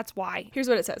 That's why. Here's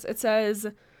what it says. It says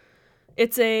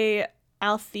it's a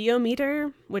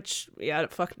altheometer, which I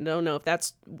don't know if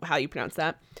that's how you pronounce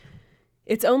that.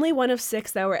 It's only one of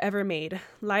 6 that were ever made.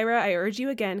 Lyra, I urge you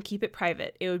again, keep it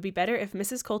private. It would be better if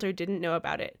Mrs. Coulter didn't know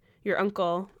about it. Your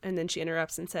uncle, and then she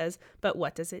interrupts and says, but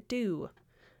what does it do?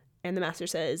 And the master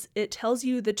says, it tells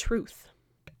you the truth.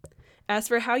 As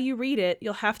for how you read it,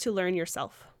 you'll have to learn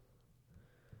yourself.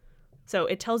 So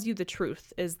it tells you the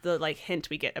truth is the like hint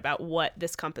we get about what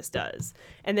this compass does.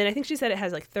 And then I think she said it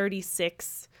has like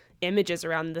 36 images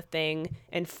around the thing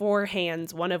and 4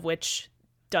 hands, one of which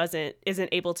isn't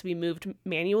able to be moved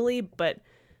manually, but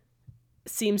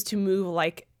seems to move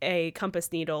like a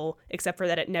compass needle, except for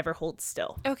that it never holds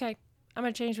still. Okay, I'm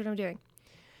gonna change what I'm doing.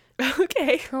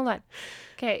 Okay. Hold on.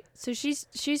 Okay, so she's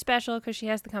special because she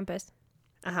has the compass.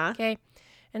 Uh-huh. Okay,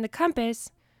 and the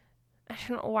compass, I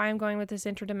don't know why I'm going with this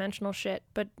interdimensional shit,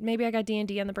 but maybe I got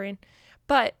D&D on the brain.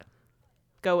 But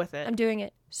go with it. I'm doing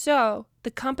it. So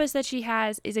the compass that she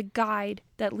has is a guide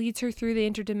that leads her through the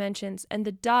interdimensions, and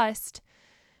the dust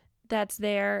that's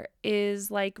there is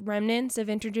like remnants of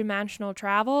interdimensional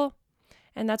travel,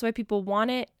 and that's why people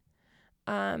want it.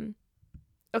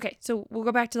 Okay, so we'll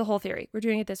go back to the whole theory. We're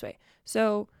doing it this way.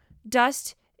 So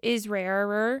dust is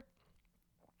rarer,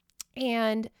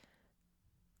 and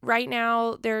right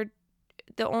now the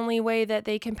only way that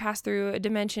they can pass through a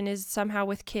dimension is somehow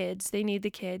with kids. They need the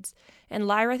kids. And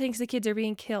Lyra thinks the kids are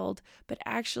being killed, but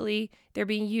actually they're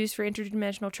being used for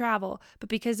interdimensional travel. But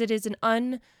because it is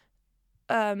an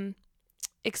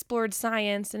explored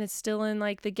science and it's still in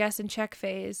like the guess and check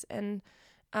phase, and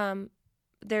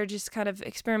they're just kind of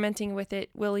experimenting with it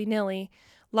willy-nilly.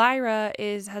 Lyra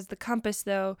has the compass,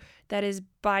 though, that is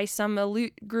by some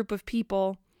elite group of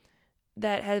people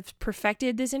that have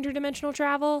perfected this interdimensional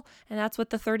travel, and that's what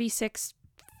the 36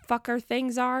 fucker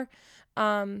things are,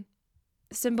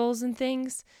 symbols and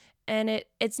things. And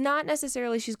it's not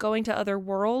necessarily she's going to other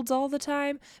worlds all the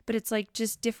time, but it's like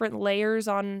just different layers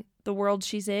on the world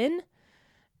she's in,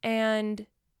 and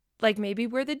like maybe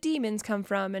where the demons come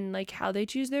from and like how they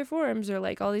choose their forms or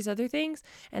like all these other things.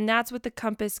 And that's what the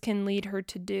compass can lead her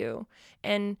to do.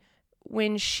 And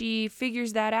when she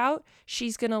figures that out,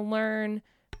 she's going to learn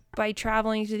by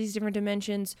traveling to these different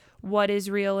dimensions what is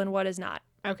real and what is not.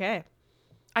 Okay.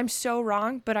 I'm so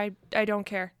wrong, but I don't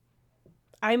care.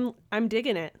 I'm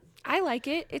digging it. I like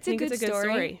it. It's a good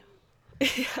story.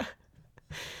 Yeah.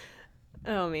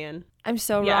 Oh man. I'm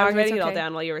so wrong. Yeah, I was writing it all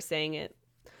down while you were saying it.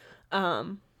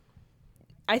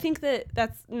 I think that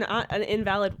that's not an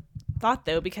invalid thought,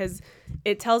 though, because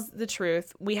it tells the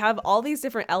truth. We have all these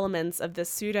different elements of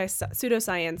this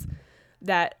pseudoscience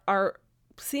that are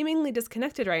seemingly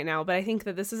disconnected right now, but I think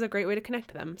that this is a great way to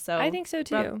connect them. So I think so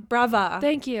too. Brava.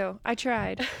 Thank you. I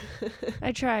tried.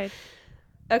 I tried.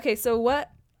 Okay, so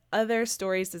what other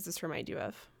stories does this remind you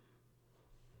of?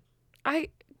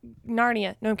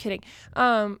 Narnia. No, I'm kidding.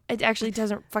 It actually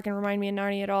doesn't fucking remind me of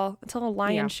Narnia at all. Until a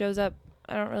lion shows up,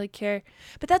 I don't really care.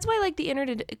 But that's why, like, the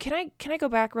internet. Can I go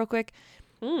back real quick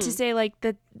to say, like,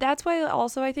 that's why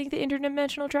also I think the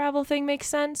interdimensional travel thing makes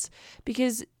sense,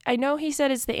 because I know he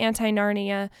said it's the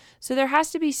anti-Narnia, so there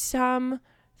has to be some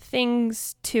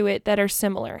things to it that are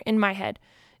similar in my head.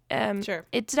 Sure.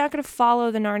 It's not going to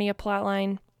follow the Narnia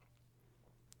plotline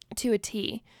to a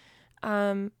T,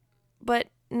 but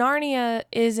Narnia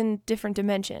is in a different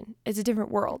dimension. It's a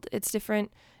different world. It's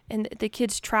different, and the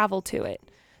kids travel to it.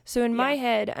 So in my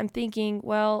head, I'm thinking,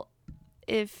 well,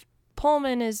 if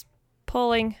Pullman is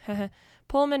pulling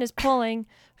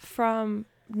from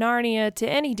Narnia to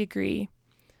any degree,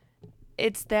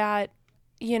 it's that,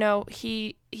 you know,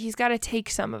 he's got to take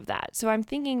some of that. So I'm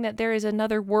thinking that there is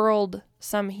another world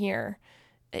somewhere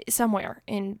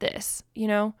in this, you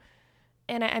know?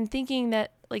 And I'm thinking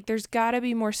that, like, there's got to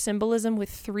be more symbolism with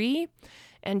 3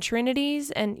 and trinities.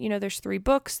 And, you know, there's 3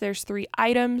 books, there's 3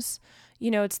 items. You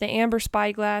know, it's the amber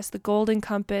spyglass, the golden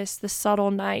compass, the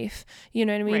subtle knife. You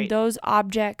know what I mean? Right. Those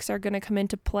objects are going to come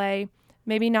into play.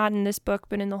 Maybe not in this book,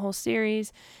 but in the whole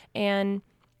series. And,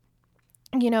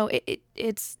 you know,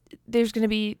 there's going to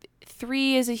be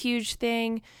 3 is a huge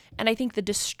thing. And I think the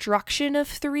destruction of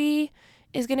 3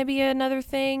 is going to be another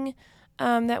thing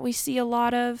that we see a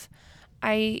lot of.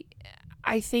 I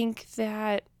think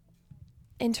that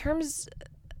in terms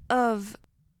of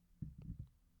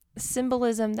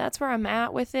symbolism, that's where I'm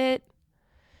at with it.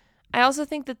 I also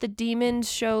think that the demons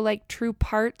show, like, true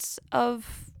parts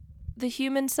of the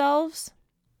human selves.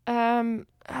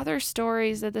 Other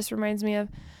stories that this reminds me of,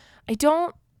 I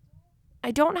don't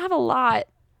have a lot,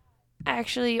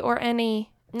 actually, or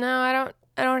any. No, I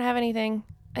don't have anything.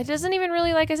 It doesn't even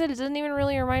really, like I said, it doesn't even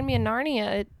really remind me of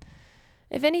Narnia.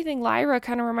 If anything, Lyra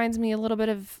kind of reminds me a little bit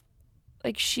of,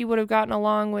 like, she would have gotten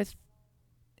along with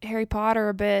Harry Potter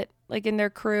a bit, like, in their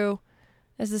crew,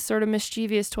 as this sort of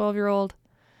mischievous 12-year-old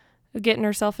getting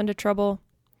herself into trouble.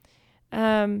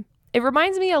 It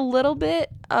reminds me a little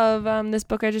bit of this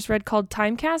book I just read called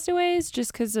Time Castaways,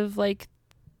 just because of, like,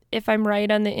 if I'm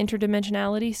right on the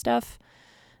interdimensionality stuff,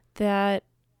 that'll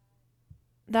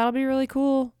be really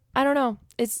cool. I don't know.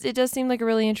 It does seem like a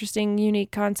really interesting,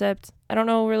 unique concept. I don't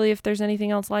know really if there's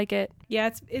anything else like it. Yeah,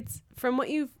 it's from what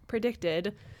you've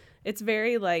predicted, it's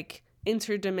very, like,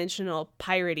 interdimensional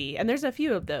piratey, and there's a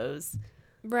few of those.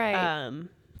 Right.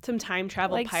 Some time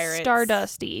travel, like, pirates.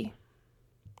 Stardusty.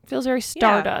 Feels very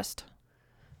Stardust. Yeah.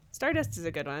 Stardust is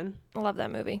a good one. I love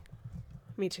that movie.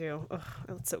 Me too. Ugh,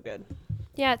 it's so good.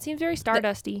 Yeah, it seems very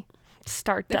Stardusty.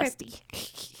 Stardusty.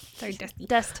 Stardusty.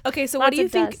 Dust. Okay, so what do you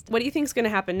think? What do you think's going to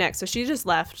happen next? So she just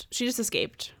left. She just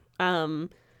escaped. From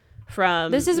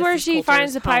this is where she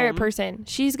finds the pirate person.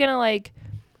 She's gonna, like,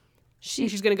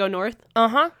 she's gonna go north.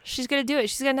 She's gonna do it.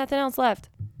 She's got nothing else left.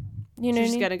 You know,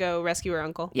 she's gonna go rescue her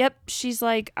uncle. Yep. She's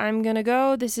like, I'm gonna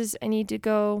go. I need to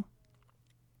go.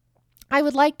 I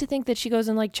would like to think that she goes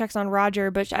and, like, checks on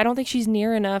Roger, but I don't think she's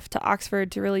near enough to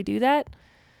Oxford to really do that.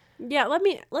 Yeah,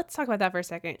 let's talk about that for a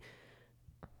second.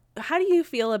 How do you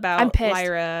feel about I'm pissed.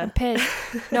 Lyra? I'm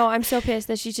pissed. No, I'm so pissed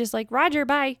that she's just like, Roger,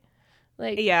 bye.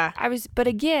 Like, yeah. But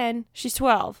again, she's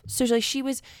 12. So, like, she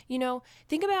was, you know,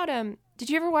 think about, did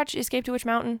you ever watch Escape to Witch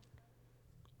Mountain?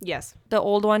 Yes. The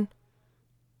old one?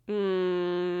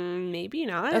 Maybe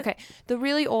not. Okay. The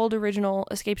really old original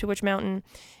Escape to Witch Mountain,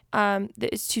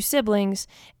 it's 2 siblings,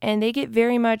 and they get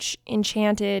very much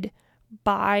enchanted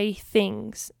by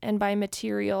things and by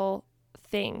material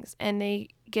things, and they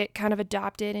get kind of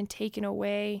adopted and taken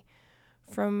away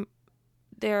from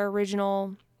their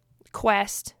original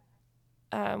quest,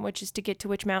 which is to get to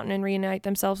Witch Mountain and reunite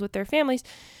themselves with their families,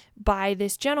 by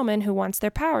this gentleman who wants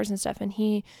their powers and stuff, and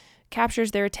he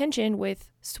captures their attention with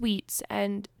sweets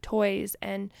and toys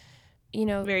and, you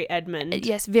know, very Edmund.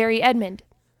 Yes, very Edmund.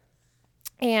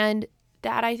 And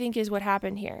that, I think, is what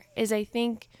happened here. Is, I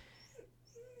think,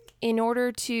 in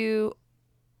order to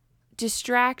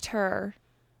distract her,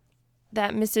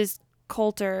 that Mrs.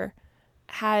 Coulter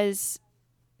has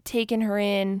taken her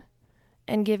in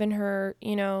and given her,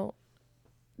 you know,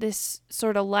 this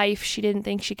sort of life she didn't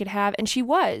think she could have. And she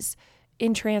was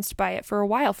entranced by it for a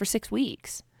while, for 6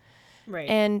 weeks. Right.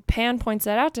 And Pan points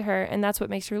that out to her, and that's what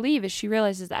makes her leave, is she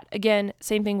realizes that. Again,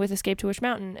 same thing with Escape to Witch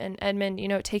Mountain. And Edmund,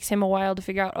 it takes him a while to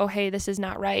figure out, oh, hey, this is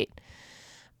not right.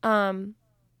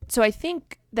 So I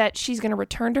think that she's going to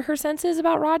return to her senses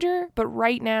about Roger, but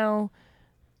right now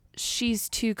she's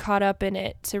too caught up in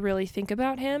it to really think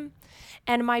about him.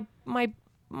 And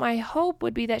my hope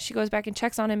would be that she goes back and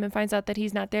checks on him and finds out that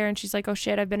he's not there, and she's like, oh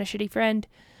shit, I've been a shitty friend.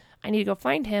 I need to go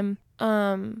find him.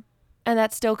 And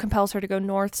that still compels her to go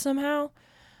north somehow.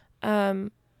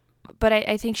 But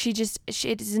I think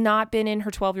it has not been in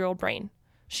her 12-year-old brain.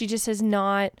 She just has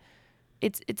not,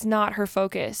 it's not her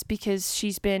focus because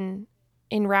she's been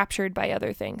enraptured by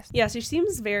other things. Yeah, so she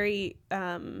seems very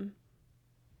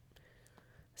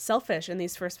selfish in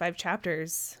these first 5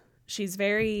 chapters. She's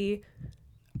very,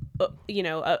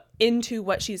 into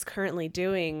what she's currently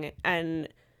doing. And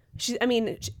she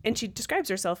describes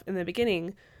herself in the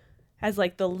beginning as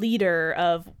like the leader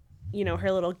of,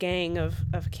 her little gang of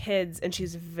kids. And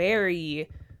she's very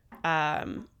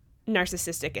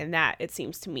narcissistic in that, it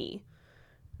seems to me.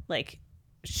 Like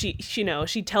she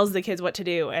tells the kids what to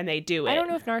do and they do it. I don't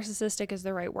know if narcissistic is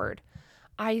the right word.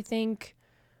 I think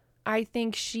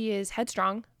she is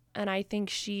headstrong, and I think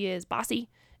she is bossy.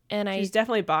 And she's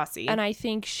definitely bossy. And I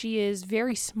think she is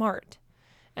very smart.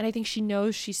 And I think she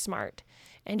knows she's smart.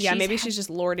 And yeah, maybe she's just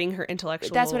lording her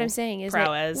intellectual That's what I'm saying. Is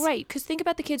prowess. Right, because think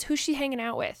about the kids. Who's she hanging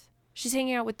out with? She's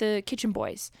hanging out with the kitchen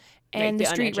boys and the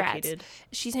street rats.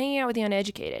 She's hanging out with the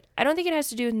uneducated. I don't think it has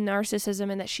to do with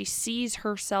narcissism and that she sees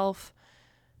herself,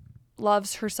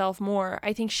 loves herself more.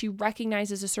 I think she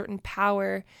recognizes a certain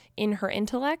power in her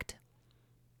intellect.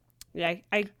 Yeah,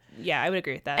 I would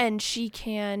agree with that. And she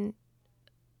can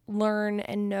learn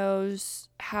and knows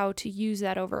how to use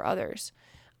that over others.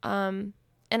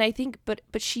 And I think, but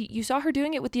you saw her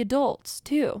doing it with the adults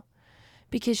too,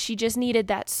 because she just needed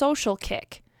that social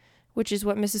kick, which is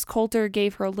what Mrs. Coulter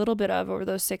gave her a little bit of over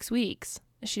those 6 weeks.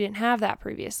 She didn't have that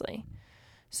previously.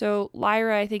 So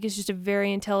Lyra, I think, is just a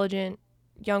very intelligent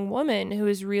young woman who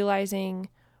is realizing,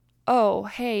 oh,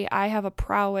 hey, I have a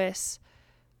prowess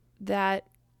that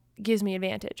gives me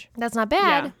advantage. That's not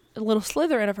bad. Yeah. A little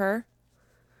Slytherin of her.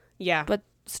 Yeah. But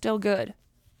still good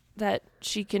that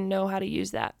she can know how to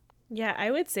use that. Yeah,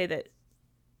 I would say that,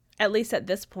 at least at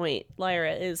this point,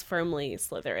 Lyra is firmly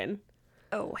Slytherin.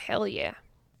 Oh, hell yeah.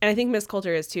 And I think Miss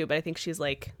Coulter is too, but I think she's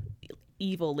like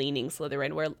evil-leaning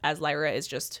Slytherin, whereas Lyra is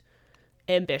just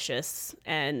ambitious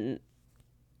and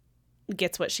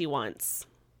gets what she wants.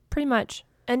 Pretty much.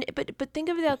 And but think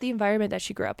about the environment that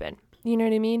she grew up in. You know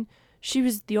what I mean? She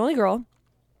was the only girl.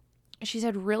 She's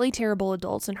had really terrible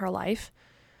adults in her life.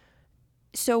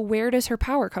 So where does her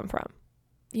power come from?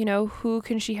 Who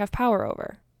can she have power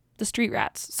over? The street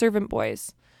rats, servant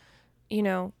boys,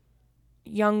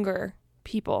 younger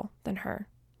people than her.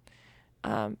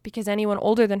 Because anyone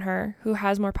older than her who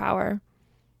has more power,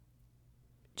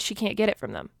 she can't get it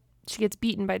from them. She gets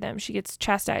beaten by them. She gets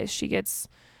chastised. She gets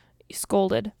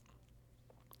scolded.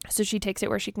 So she takes it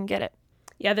where she can get it.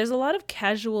 Yeah, there's a lot of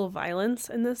casual violence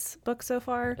in this book so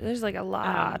far. There's like a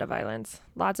lot of violence.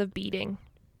 Lots of beating.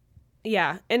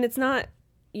 Yeah, and it's not,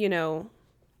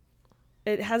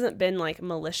 it hasn't been like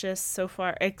malicious so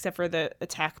far, except for the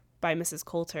attack by Mrs.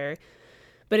 Coulter.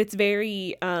 But it's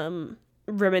very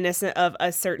reminiscent of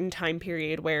a certain time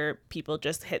period where people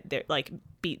just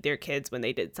beat their kids when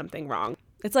they did something wrong.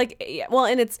 It's like,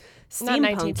 and it's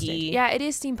steampunky. Yeah, it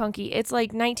is steampunky. It's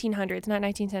like 1900s, not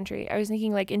 19th century. I was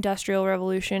thinking like Industrial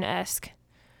Revolution-esque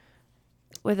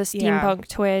with a steampunk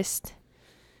twist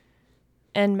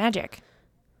and magic.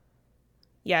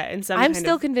 Yeah, and I'm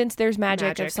still convinced there's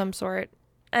magic of some sort.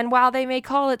 And while they may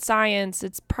call it science,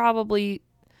 that's probably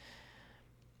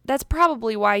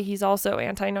why he's also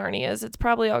anti-Narnias. It's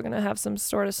probably all going to have some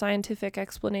sort of scientific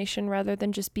explanation rather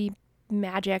than just be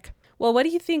magic. Well, what do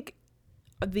you think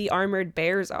the armored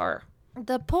bears are?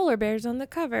 The polar bears on the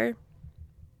cover.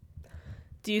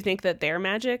 Do you think that they're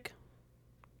magic?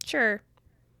 Sure.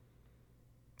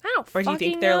 I don't Or do you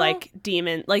think they're like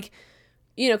demon, like,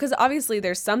 because obviously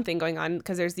there's something going on,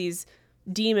 because there's these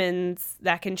demons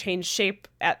that can change shape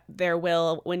at their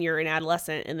will when you're an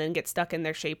adolescent and then get stuck in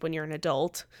their shape when you're an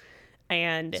adult.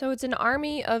 And so it's an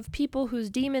army of people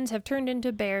whose demons have turned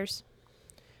into bears,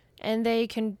 and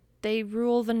they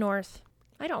rule the North.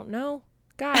 I don't know.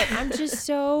 God,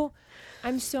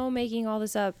 I'm so making all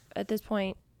this up at this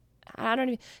point. I don't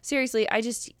even, seriously, I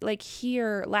just like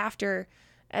hear laughter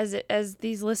as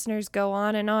these listeners go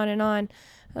on and on and on,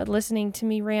 listening to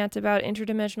me rant about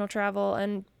interdimensional travel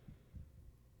and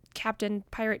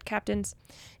pirate captains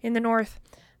in the North.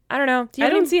 I don't know. I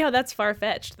don't see how that's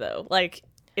far-fetched though. Like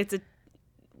it's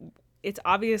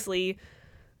obviously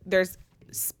there's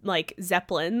like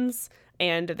zeppelins,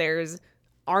 and there's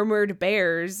armored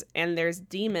bears, and there's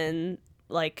demon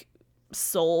like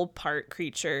soul part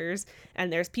creatures,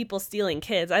 and there's people stealing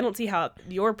kids. I don't see how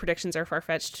your predictions are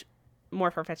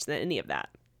more far-fetched than any of that.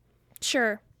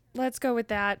 Sure. Let's go with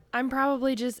that. I'm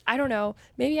probably I don't know.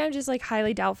 Maybe I'm just like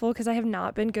highly doubtful because I have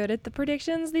not been good at the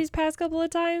predictions these past couple of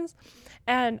times.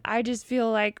 And I just feel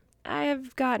like I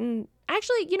have gotten,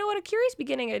 actually, you know what? A Curious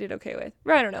Beginning I did okay with.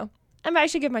 I don't know. I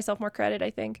should give myself more credit, I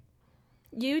think.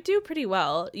 You do pretty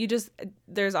well.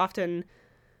 There's often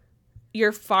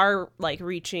your far like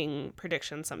reaching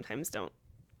predictions sometimes don't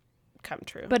come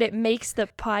true. But it makes the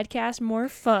podcast more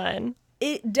fun.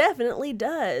 It definitely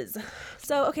does.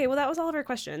 So, okay, well, that was all of our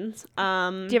questions. Do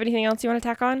you have anything else you want to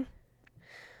tack on?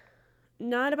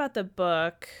 Not about the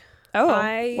book. Oh,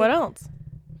 what else?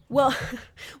 Well,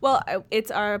 it's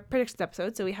our predictions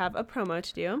episode, so we have a promo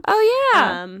to do. Oh,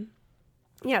 yeah.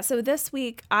 Yeah, so this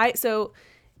week, so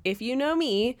if you know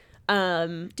me,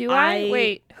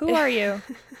 Wait, who are you?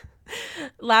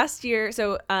 Last year,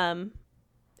 so in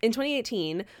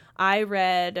 2018, I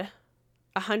read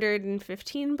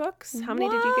 115 books. How many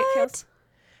did you get, Kales?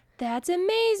 That's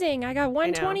amazing. I got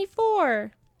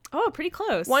 124. Oh, pretty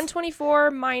close.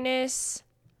 124 minus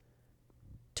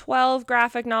 12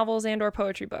 graphic novels and or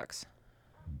poetry books.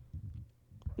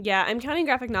 Yeah, I'm counting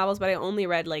graphic novels, but I only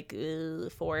read like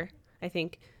 4, I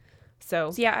think.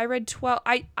 So yeah, I read 12.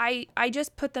 I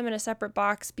just put them in a separate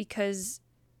box because,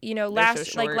 you know,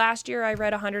 last year I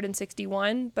read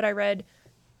 161, but I read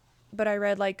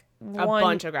like a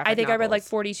bunch of graphic novels. I think I read like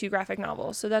 42 graphic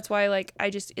novels. So that's why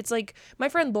it's like my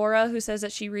friend Laura, who says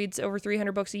that she reads over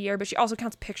 300 books a year, but she also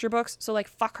counts picture books. So like,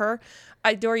 fuck her.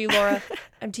 I adore you, Laura.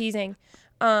 I'm teasing.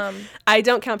 I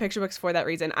don't count picture books for that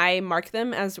reason. I mark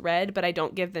them as read, but I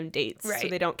don't give them dates. Right. So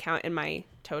they don't count in my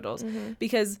totals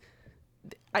because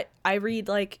I read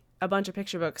like a bunch of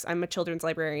picture books. I'm a children's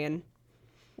librarian.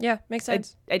 Yeah, makes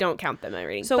sense. I don't count them in my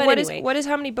reading. So what is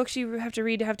how many books you have to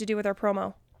read to have to do with our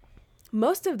promo?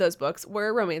 Most of those books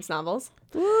were romance novels.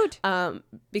 Woot.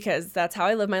 Because that's how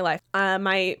I live my life.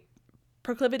 My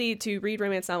proclivity to read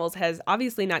romance novels has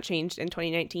obviously not changed in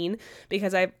 2019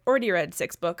 because I've already read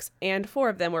 6 books and 4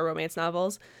 of them were romance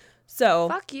novels. So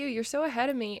fuck you, you're so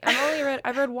ahead of me.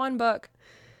 I've read 1 book.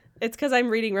 It's because I'm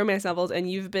reading romance novels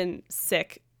and you've been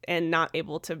sick and not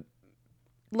able to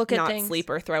look at things, sleep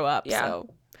or throw up. Yeah. So.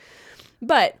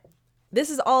 But this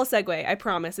is all a segue. I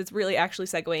promise. It's really actually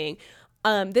segueing.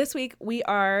 This week we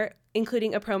are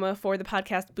including a promo for the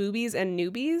podcast Boobies and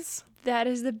Newbies. That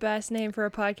is the best name for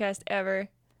a podcast ever.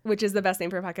 Which is the best name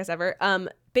for a podcast ever.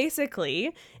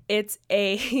 Basically, it's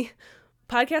a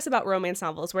podcast about romance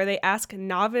novels where they ask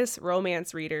novice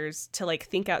romance readers to like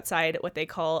think outside what they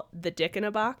call the dick in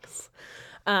a box.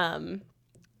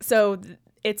 So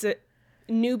it's a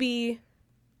newbie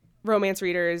romance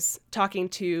readers talking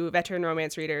to veteran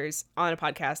romance readers on a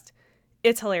podcast.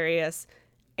 It's hilarious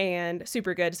and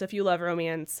super good. So if you love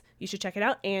romance, you should check it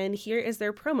out. And here is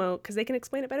their promo because they can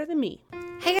explain it better than me.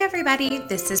 Hey everybody,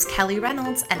 this is Kelly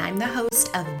Reynolds and I'm the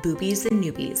host of Boobies and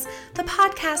Newbies, the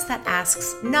podcast that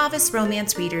asks novice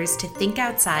romance readers to think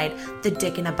outside the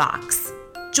dick in a box.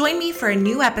 Join me for a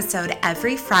new episode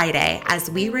every Friday as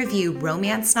we review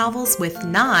romance novels with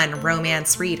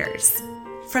non-romance readers.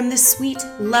 From the sweet,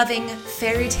 loving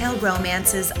fairy tale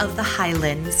romances of the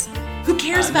Highlands. Who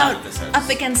cares about up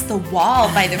against the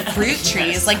wall by the fruit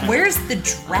trees? Like, where's the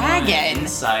dragon?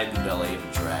 Inside the belly of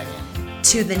a dragon.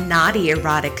 To the naughty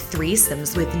erotic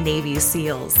threesomes with Navy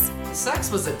SEALs. Sex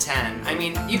was a 10. I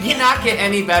mean, you cannot get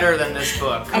any better than this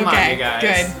book. Come on, you guys.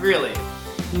 Good. Really.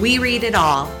 We read it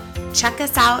all. Check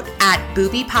us out at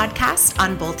Booby Podcast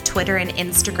on both Twitter and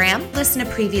Instagram. Listen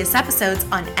to previous episodes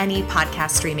on any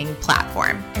podcast streaming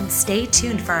platform. And stay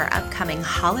tuned for our upcoming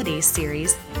holiday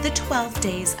series, The 12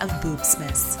 Days of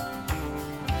Boobsmas.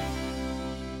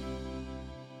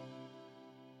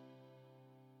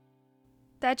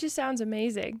 That just sounds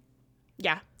amazing.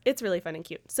 Yeah, it's really fun and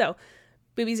cute. So,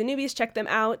 Boobies and Newbies, check them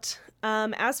out.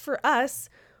 As for us,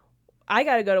 I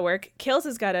gotta go to work. Kales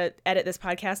has gotta edit this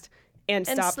podcast. And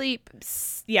stop sleep.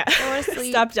 Yeah. I want to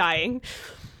sleep. Stop dying.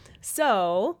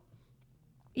 So,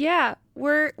 yeah,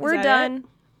 we're done.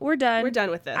 We're done. We're done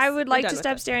with this. I would like to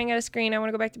stop staring at a screen. I want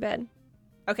to go back to bed.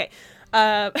 Okay.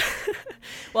 Well,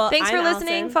 thanks for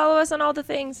listening. Allison. Follow us on all the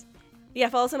things. Yeah,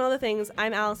 follow us on all the things.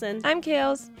 I'm Allison. I'm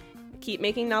Kales. Keep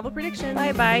making novel predictions.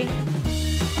 Bye-bye.